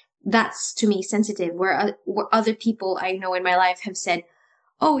that. That's to me sensitive. Where other people I know in my life have said,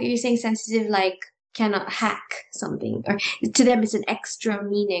 "Oh, you're saying sensitive, like cannot hack something," or to them it's an extra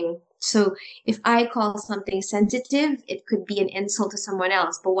meaning. So if I call something sensitive, it could be an insult to someone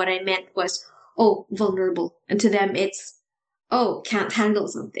else. But what I meant was, oh, vulnerable. And to them, it's, oh, can't handle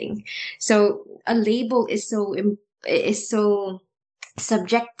something. So a label is so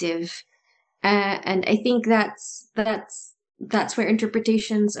subjective, and I think that's where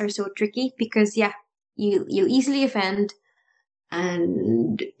interpretations are so tricky because yeah, you easily offend,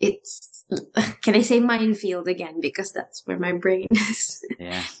 and it's can I say minefield again because that's where my brain is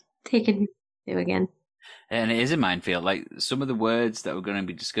Yeah. taken to again. And it is a minefield. Like some of the words that we're going to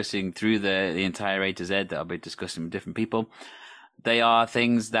be discussing through the entire A to Z that I'll be discussing with different people, they are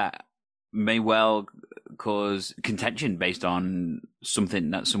things that may well cause contention based on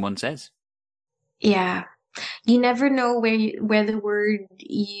something that someone says. Yeah, you never know where the word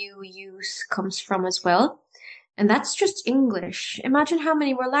you use comes from as well, and that's just English. Imagine how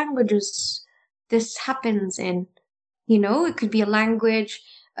many more languages this happens in. It could be a language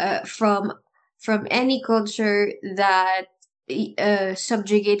from any culture that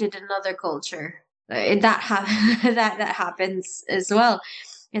subjugated another culture. That happens as well.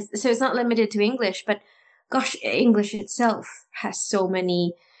 So it's not limited to English, but gosh, English itself has just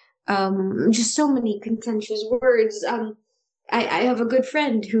so many contentious words. I have a good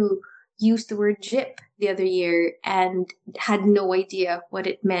friend who used the word "gyp" the other year and had no idea what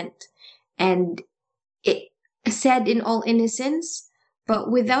it meant, and it said in all innocence,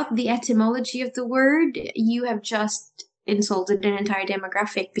 but without the etymology of the word, you have just insulted an entire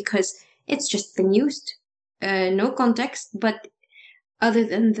demographic because it's just been used. No context, but other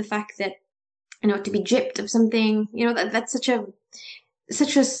than the fact that to be gypped of something, that's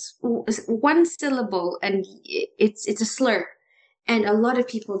one syllable, and it's a slur, and a lot of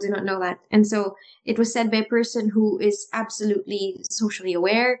people do not know that. And so it was said by a person who is absolutely socially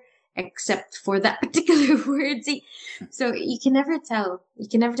aware, except for that particular word. See, so you can never tell. You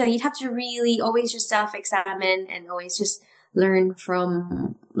can never tell. You'd have to really always just self-examine and always just learn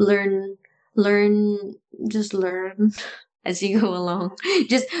just learn as you go along.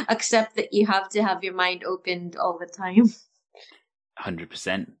 Just accept that you have to have your mind opened all the time.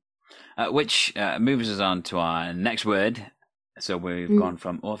 100%. Which moves us on to our next word. So we've gone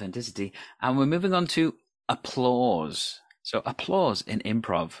from authenticity and we're moving on to applause. So applause in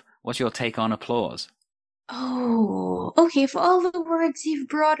improv. What's your take on applause? Oh, okay. For all the words you've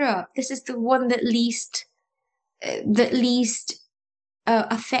brought up, this is the one that least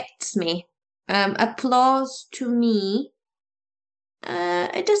affects me. Applause to me,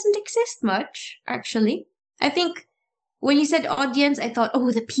 it doesn't exist much, actually. I think when you said audience, I thought,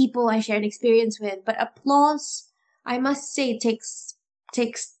 oh, the people I share an experience with. But applause, I must say, takes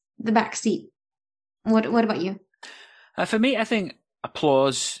the back seat. What about you? For me, I think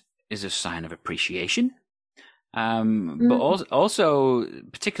applause is a sign of appreciation. But Mm. also,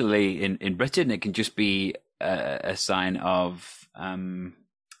 particularly in Britain, it can just be a sign of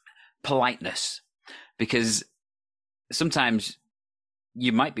politeness, because sometimes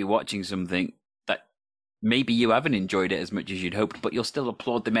you might be watching something that maybe you haven't enjoyed it as much as you'd hoped, but you'll still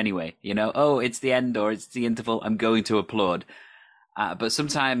applaud them anyway. Oh, it's the end or it's the interval, I'm going to applaud. But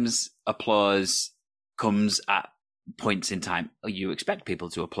sometimes applause comes at points in time. You expect people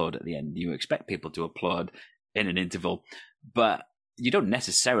to applaud at the end. You expect people to applaud in an interval, but you don't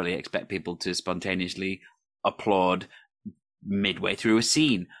necessarily expect people to spontaneously applaud midway through a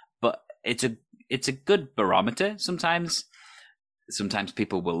scene. But it's a good barometer. Sometimes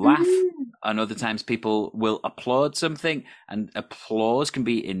people will laugh, and other times people will applaud something, and applause can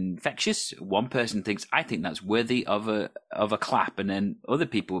be infectious. One person thinks, I think that's worthy of a clap, and then other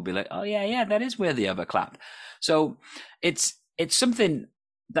people will be like, oh yeah, that is worthy of a clap. So it's something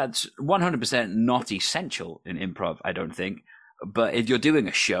that's 100% not essential in improv, I don't think. But if you're doing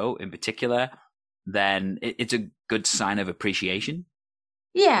a show in particular, then it's a good sign of appreciation.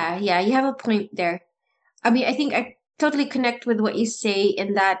 Yeah, you have a point there. I mean, I think I totally connect with what you say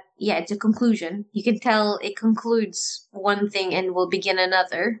in that, yeah, it's a conclusion. You can tell it concludes one thing and will begin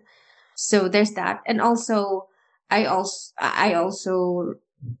another. So there's that. And also, I also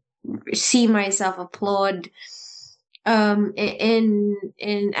see myself applaud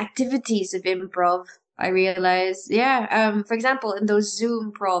in activities of improv. I realize, yeah, for example, in those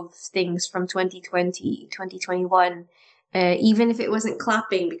Zoom prov things from 2020, 2021, even if it wasn't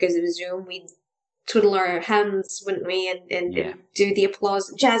clapping because it was Zoom, we'd twiddle our hands, wouldn't we, and do the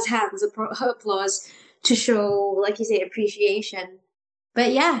applause, jazz hands applause to show, like you say, appreciation.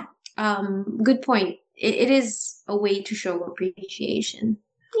 But yeah, good point. It is a way to show appreciation.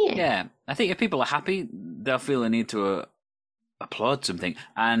 Yeah, I think if people are happy, they'll feel a need to applaud something.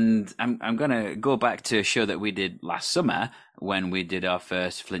 And I'm gonna go back to a show that we did last summer when we did our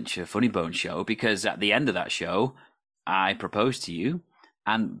first Flintshire Funny Bone show, because at the end of that show, I proposed to you,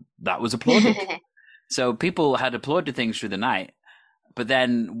 and that was applauded. So people had applauded things through the night, but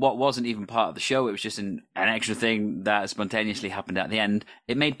then what wasn't even part of the show, it was just an extra thing that spontaneously happened at the end.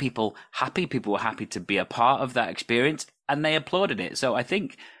 It made people happy. People were happy to be a part of that experience, and they applauded it. So I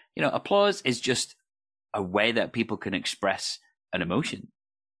think, applause is just a way that people can express an emotion.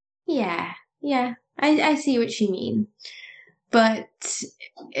 Yeah, I see what you mean. But,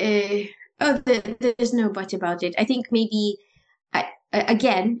 there's no but about it. I think maybe,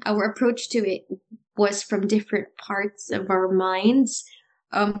 again, our approach to it was from different parts of our minds.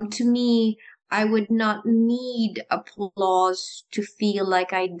 To me, I would not need applause to feel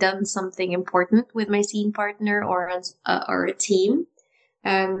like I'd done something important with my scene partner or a team.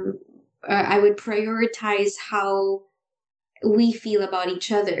 Um, I would prioritize how we feel about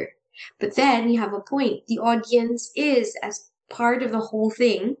each other. But then you have a point. The audience is, as part of the whole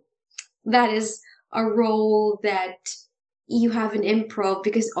thing, that is a role that you have in improv,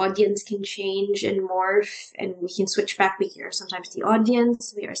 because audience can change and morph, and we can switch back. We are sometimes the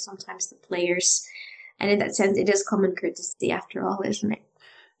audience, we are sometimes the players. And in that sense, it is common courtesy after all, isn't it?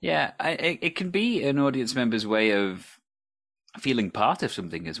 Yeah, it can be an audience member's way of feeling part of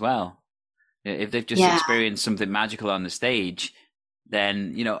something as well. If they've just experienced something magical on the stage,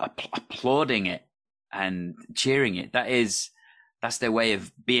 then, applauding it and cheering it, that's their way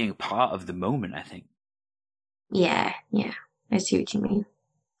of being part of the moment, I think. Yeah, I see what you mean.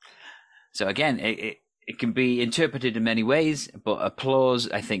 So again, it can be interpreted in many ways, but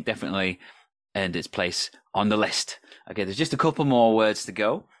applause, I think, definitely earned its place on the list. Okay, there's just a couple more words to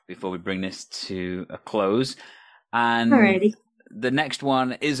go before we bring this to a close. And Alrighty. The next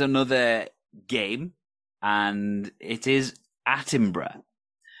one is another game, and it is Attenborough.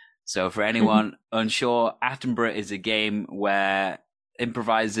 So for anyone unsure, Attenborough is a game where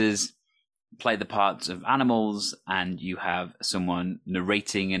improvisers play the parts of animals, and you have someone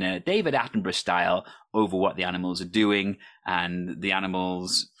narrating in a David Attenborough style over what the animals are doing, and the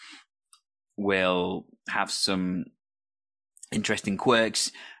animals will have some interesting quirks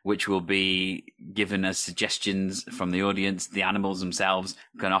which will be given as suggestions from the audience. The animals themselves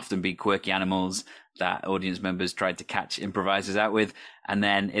can often be quirky animals that audience members tried to catch improvisers out with, and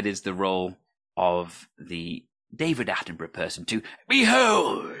then it is the role of the David Attenborough person to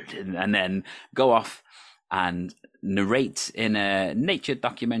behold and then go off and narrate in a nature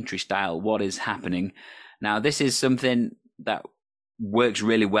documentary style what is happening. Now, this is something that works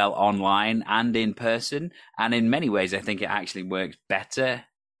really well online and in person, and in many ways, I think it actually works better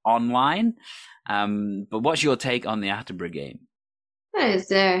online. But what's your take on the Attenborough game? It's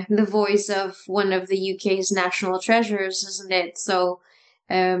the voice of one of the UK's national treasures, isn't it? So,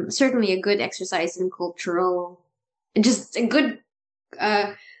 certainly a good exercise in cultural, just a good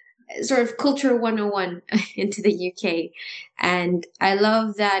sort of culture 101 into the UK. And I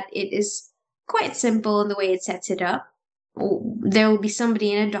love that it is quite simple in the way it sets it up. There will be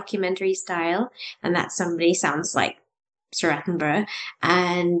somebody in a documentary style, and that somebody sounds like Sir Attenborough.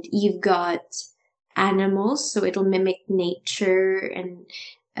 And you've got animals, so it'll mimic nature and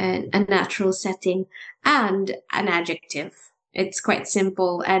a natural setting, and an adjective. It's quite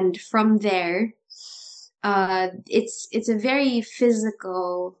simple, and from there, it's a very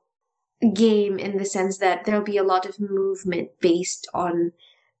physical game in the sense that there'll be a lot of movement based on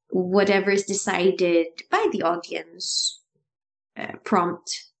whatever is decided by the audience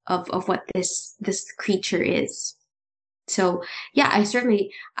prompt of what this creature is. So yeah, I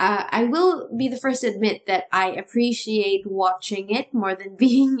certainly I will be the first to admit that I appreciate watching it more than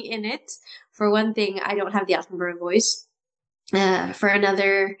being in it. For one thing, I don't have the Attenborough voice. For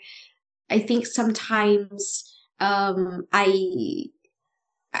another, I think sometimes I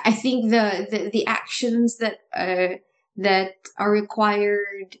think the actions that are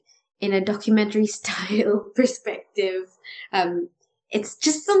required in a documentary style perspective, it's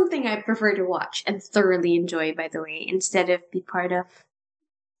just something I prefer to watch and thoroughly enjoy, by the way, instead of be part of.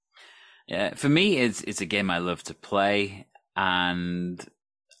 Yeah, for me, it's a game I love to play, and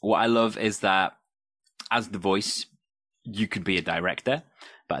what I love is that as the voice, you could be a director,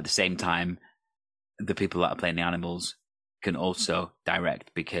 but at the same time, the people that are playing the animals can also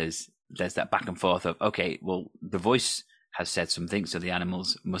direct, because there's that back and forth of, okay, well, the voice has said something, so the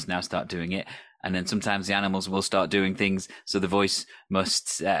animals must now start doing it. And then sometimes the animals will start doing things, so the voice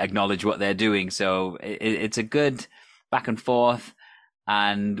must acknowledge what they're doing. So it's a good back and forth.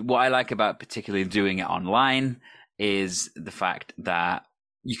 And what I like about particularly doing it online is the fact that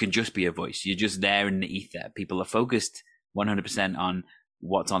you can just be a voice. You're just there in the ether. People are focused 100% on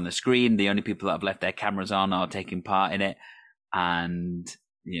what's on the screen. The only people that have left their cameras on are taking part in it. And,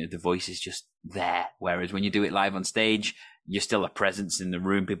 you know, the voice is just there. Whereas when you do it live on stage, you're still a presence in the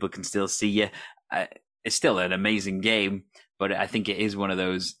room. People can still see you. It's still an amazing game, but I think it is one of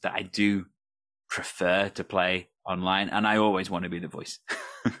those that I do prefer to play online, and I always want to be the voice.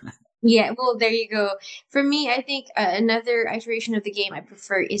 Yeah, well, there you go. For me, I think another iteration of the game I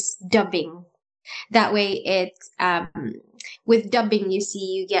prefer is dubbing. That way, with dubbing,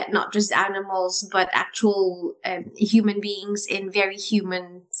 you get not just animals, but actual human beings in very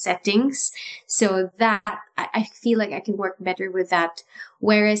human settings. So that I feel like I can work better with that.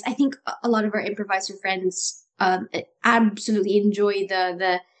 Whereas I think a lot of our improviser friends absolutely enjoy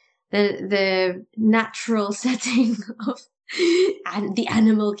the natural setting of the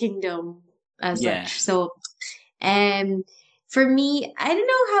animal kingdom as such. So, for me, I don't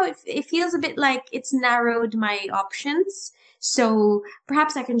know how it feels a bit like it's narrowed my options. So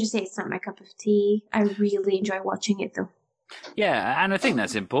perhaps I can just say it's not my cup of tea. I really enjoy watching it though. Yeah, and I think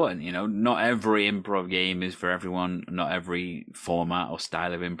that's important. You know, not every improv game is for everyone. Not every format or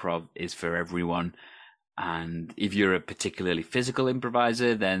style of improv is for everyone. And if you're a particularly physical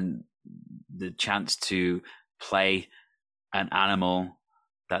improviser, then the chance to play an animal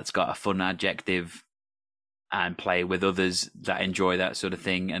that's got a fun adjective and play with others that enjoy that sort of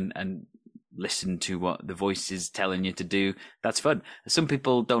thing and listen to what the voice is telling you to do, that's fun. Some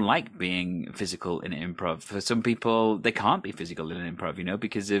people don't like being physical in improv. For some people, they can't be physical in improv, you know,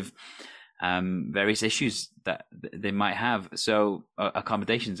 because of various issues that they might have. So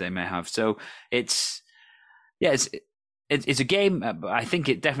accommodations they may have. So it's a game. I think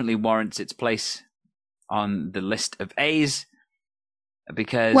it definitely warrants its place on the list of A's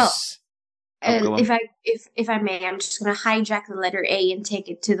because. Well, if I may, I'm just going to hijack the letter A and take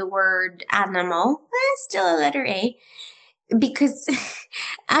it to the word animal. Still a letter A, because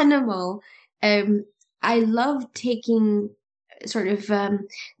animal. I love taking sort of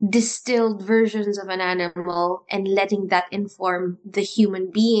distilled versions of an animal and letting that inform the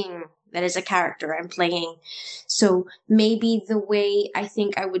human being that is a character I'm playing. So maybe the way I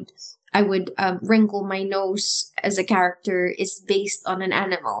think I would wrinkle my nose as a character is based on an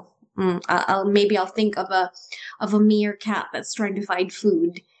animal. I'll think of a meerkat that's trying to find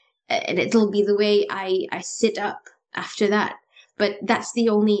food, and it'll be the way I sit up after that. But that's the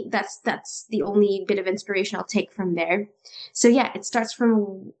only bit of inspiration I'll take from there. So yeah, it starts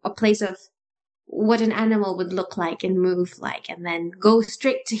from a place of what an animal would look like and move like, and then go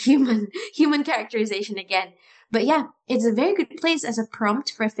straight to human characterization again. But yeah, it's a very good place as a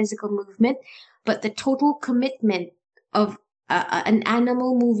prompt for a physical movement, but the total commitment of an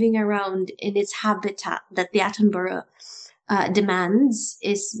animal moving around in its habitat that the Attenborough demands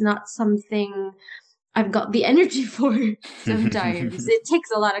is not something I've got the energy for sometimes. It takes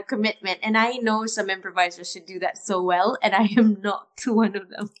a lot of commitment, and I know some improvisers should do that so well, and I am not one of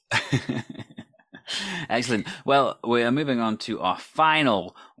them. Excellent. Well, we are moving on to our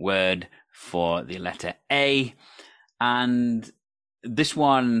final word for the letter A. And this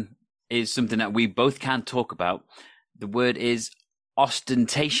one is something that we both can talk about. The word is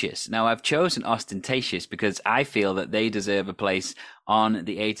ostentatious. Now, I've chosen ostentatious because I feel that they deserve a place on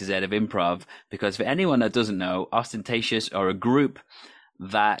the A to Z of improv. Because for anyone that doesn't know, ostentatious are a group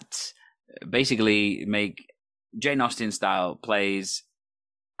that basically make Jane Austen style plays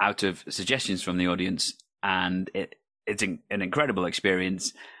out of suggestions from the audience, and it's an incredible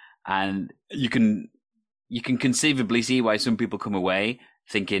experience. And you can conceivably see why some people come away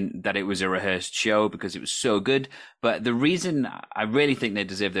thinking that it was a rehearsed show because it was so good. But the reason I really think they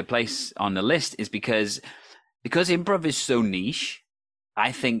deserve their place on the list is because improv is so niche.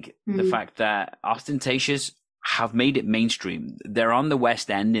 I think the fact that ostentatious have made it mainstream. They're on the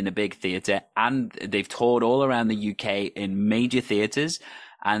West End in a big theatre, and they've toured all around the UK in major theatres,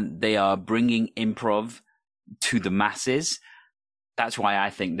 and they are bringing improv to the masses. That's why I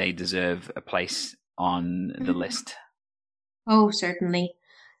think they deserve a place on the list. Oh, certainly.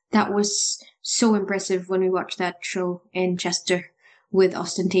 That was so impressive when we watched that show in Chester with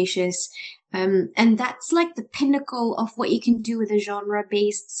Ostentatious. And that's like the pinnacle of what you can do with a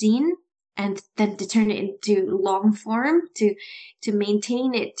genre-based scene, and then to turn it into long form, to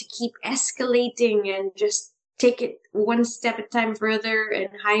maintain it, to keep escalating and just take it one step at a time further and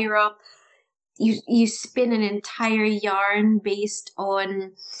higher up. You spin an entire yarn based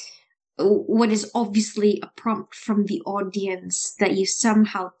on what is obviously a prompt from the audience that you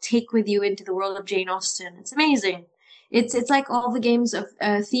somehow take with you into the world of Jane Austen. It's amazing. It's like all the games of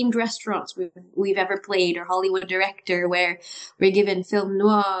themed restaurants we've ever played, or Hollywood Director, where we're given film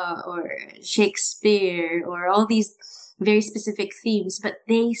noir or Shakespeare or all these very specific themes, but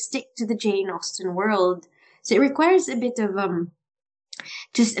they stick to the Jane Austen world. So it requires a bit of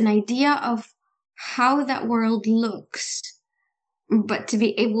just an idea of how that world looks, but to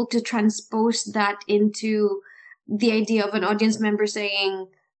be able to transpose that into the idea of an audience member saying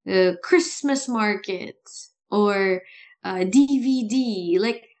Christmas market or DVD.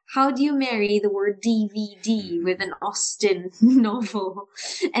 Like, how do you marry the word DVD with an Austen novel?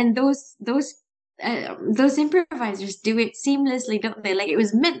 And those improvisers do it seamlessly, don't they? Like, it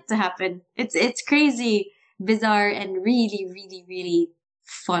was meant to happen. It's crazy, bizarre, and really, really, really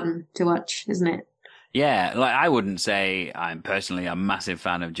fun to watch, isn't it? Yeah, like I wouldn't say I'm personally a massive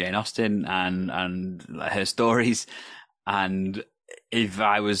fan of Jane Austen and her stories. And if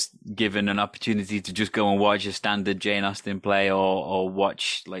I was given an opportunity to just go and watch a standard Jane Austen play or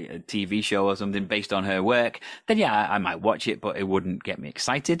watch like a TV show or something based on her work, then yeah, I might watch it, but it wouldn't get me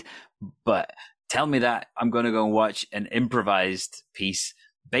excited. But tell me that I'm going to go and watch an improvised piece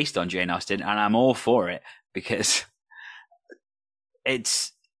based on Jane Austen, and I'm all for it, because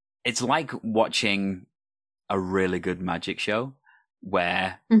it's like watching a really good magic show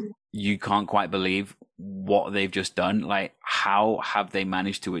where you can't quite believe what they've just done. Like, how have they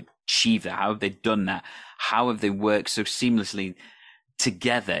managed to achieve that? How have they done that? How have they worked so seamlessly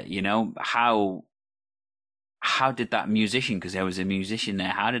together? You know, how did that musician, because there was a musician there,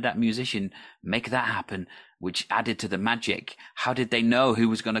 how did that musician make that happen, which added to the magic? How did they know who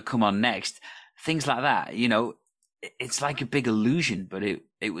was going to come on next? Things like that, you know. It's like a big illusion, but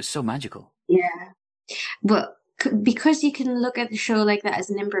it was so magical. Yeah. But because you can look at the show like that as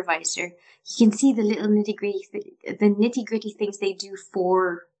an improviser, you can see the little nitty gritty things they do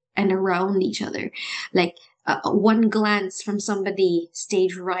for and around each other. Like one glance from somebody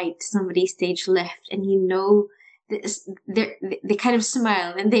stage right, somebody stage left, and you know this, they kind of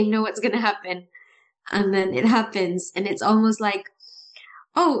smile and they know what's going to happen. And then it happens, and it's almost like,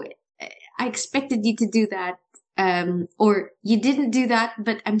 oh, I expected you to do that. Or you didn't do that,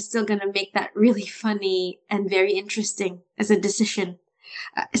 but I'm still going to make that really funny and very interesting as a decision.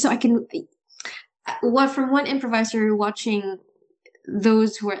 So I can, from one improviser watching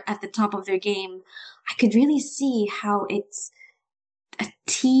those who are at the top of their game, I could really see how it's a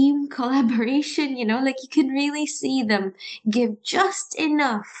team collaboration, you know, like you can really see them give just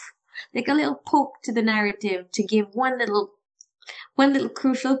enough, like a little poke to the narrative to give one little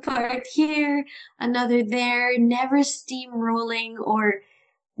crucial part here, another there, never steamrolling or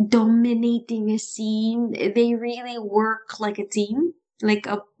dominating a scene. They really work like a team, like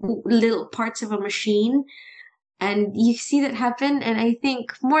a little parts of a machine. And you see that happen. And I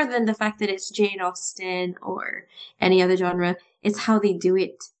think more than the fact that it's Jane Austen or any other genre, it's how they do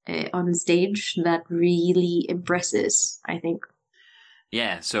it on stage that really impresses, I think.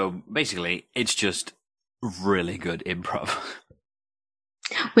 Yeah, so basically, it's just really good improv.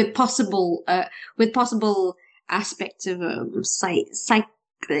 With possible aspects of the psychic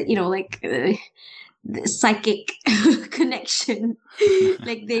connection.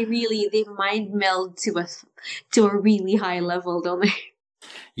 Like they mind meld to a really high level, don't they?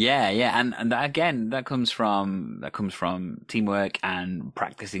 Yeah, and that, again, that comes from teamwork and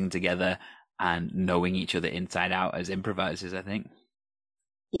practicing together and knowing each other inside out as improvisers, I think.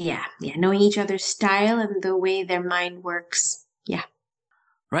 Yeah, knowing each other's style and the way their mind works. Yeah.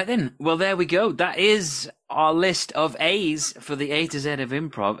 Right then, well, there we go. That is our list of A's for the A to Z of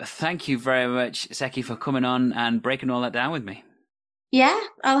improv. Thank you very much, Seki, for coming on and breaking all that down with me. Yeah,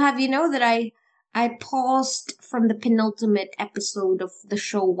 I'll have you know that I paused from the penultimate episode of the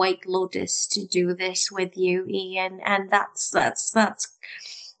show White Lotus to do this with you, Ian, and that's a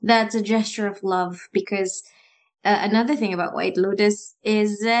gesture of love, because another thing about White Lotus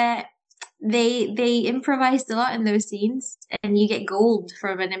is they improvised a lot in those scenes, and you get gold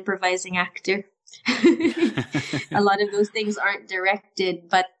from an improvising actor. A lot of those things aren't directed,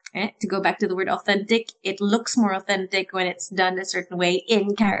 but to go back to the word authentic, it looks more authentic when it's done a certain way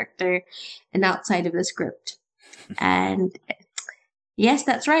in character and outside of the script. And yes,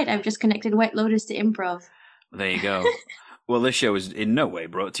 that's right. I've just connected White Lotus to improv. There you go. Well, this show is in no way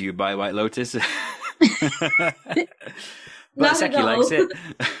brought to you by White Lotus. But Seki likes it.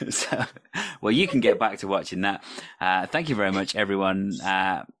 So, well, you can get back to watching that. Thank you very much, everyone.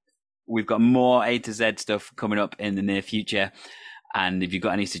 We've got more A to Z stuff coming up in the near future. And if you've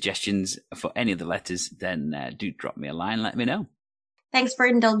got any suggestions for any of the letters, then do drop me a line. Let me know. Thanks for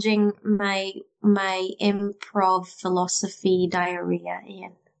indulging my improv philosophy diarrhea,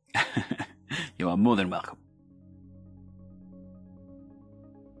 Ian. You are more than welcome.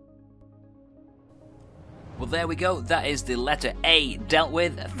 Well, there we go. That is the letter A dealt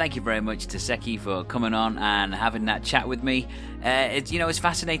with. Thank you very much to Seki for coming on and having that chat with me. It's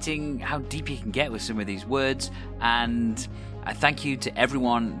fascinating how deep you can get with some of these words, and I thank you to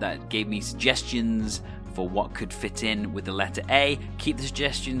everyone that gave me suggestions for what could fit in with the letter A. Keep the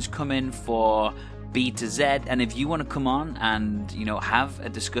suggestions coming for B to Z, and if you want to come on and have a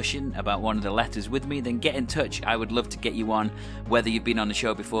discussion about one of the letters with me, then get in touch. I would love to get you on, whether you've been on the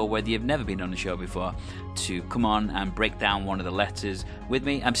show before, whether you've never been on the show before, to come on and break down one of the letters with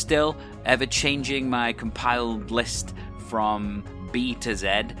me. I'm still ever changing my compiled list from B to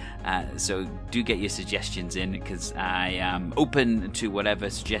Z, so do get your suggestions in, because I am open to whatever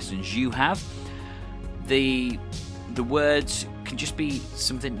suggestions you have. The words can just be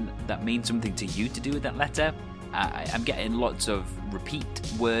something that means something to you to do with that letter. I'm getting lots of repeat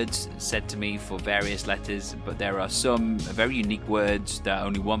words said to me for various letters, but there are some very unique words that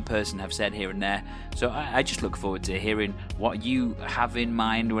only one person have said here and there. So I just look forward to hearing what you have in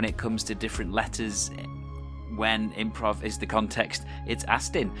mind when it comes to different letters when improv is the context it's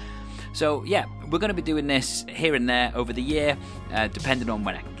asked in. So yeah, we're going to be doing this here and there over the year, depending on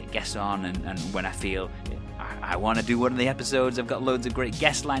when I can get guests on and when I feel I want to do one of the episodes. I've got loads of great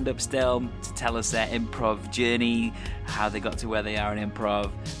guests lined up still to tell us their improv journey, how they got to where they are in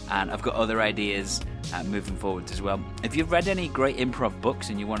improv, and I've got other ideas moving forward as well. If you've read any great improv books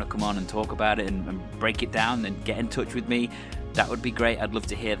and you want to come on and talk about it and break it down, then get in touch with me. That would be great. I'd love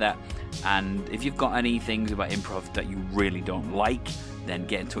to hear that. And if you've got any things about improv that you really don't like, then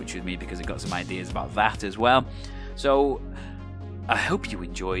get in touch with me, because I've got some ideas about that as well. So I hope you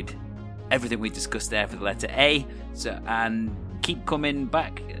enjoyed everything we discussed there for the letter A. And keep coming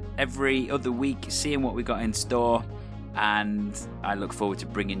back every other week, seeing what we got in store. And I look forward to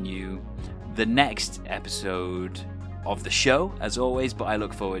bringing you the next episode of the show, as always, but I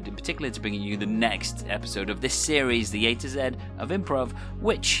look forward in particular to bringing you the next episode of this series, the A to Z of improv,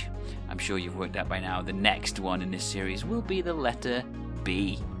 which I'm sure you've worked out by now, the next one in this series will be the letter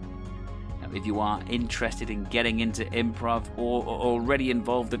B. Now, if you are interested in getting into improv or already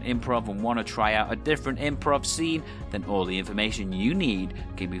involved in improv and want to try out a different improv scene, then all the information you need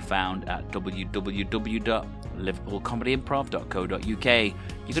can be found at www.liverpoolcomedyimprov.co.uk.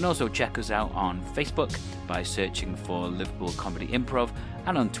 You can also check us out on Facebook by searching for Liverpool Comedy Improv,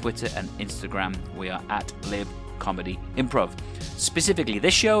 and on Twitter and Instagram we are at Liv Comedy Improv. Specifically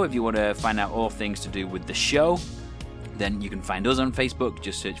this show, if you want to find out all things to do with the show, then you can find us on Facebook.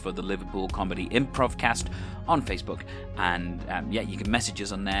 Just search for the Liverpool Comedy Improvcast on Facebook, and you can message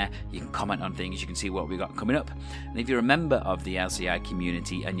us on there. You can comment on things. You can see what we got coming up. And if you're a member of the LCI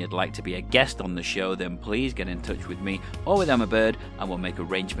community and you'd like to be a guest on the show, then please get in touch with me or with Emma Bird, and we'll make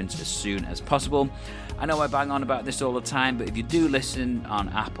arrangements as soon as possible. I know I bang on about this all the time, but if you do listen on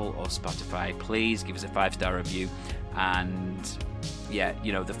Apple or Spotify, please give us a 5-star review. And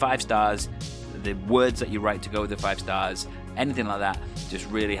the 5 stars, the words that you write to go with the 5 stars, anything like that, just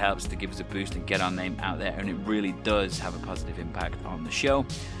really helps to give us a boost and get our name out there, and it really does have a positive impact on the show.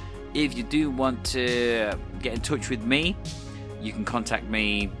 If you do want to get in touch with me, you can contact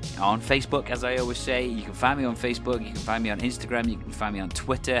me on Facebook, as I always say. You can find me on Facebook, you can find me on Instagram, you can find me on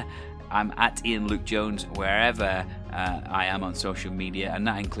Twitter. I'm at Ian Luke Jones wherever I am on social media, and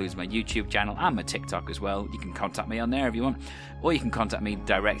that includes my YouTube channel and my TikTok as well. You can contact me on there if you want, or you can contact me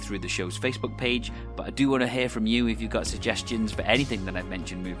direct through the show's Facebook page. But I do want to hear from you if you've got suggestions for anything that I've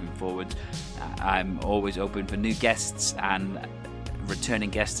mentioned moving forward. I'm always open for new guests and returning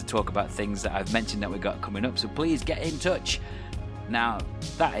guests to talk about things that I've mentioned that we've got coming up, so please get in touch. Now,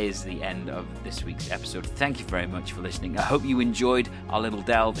 that is the end of this week's episode. Thank you very much for listening. I hope you enjoyed our little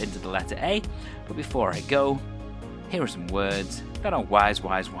delve into the letter A. But before I go, here are some words that are wise.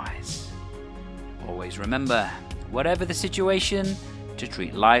 Always remember, whatever the situation, to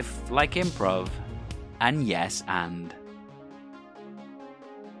treat life like improv. And yes, and...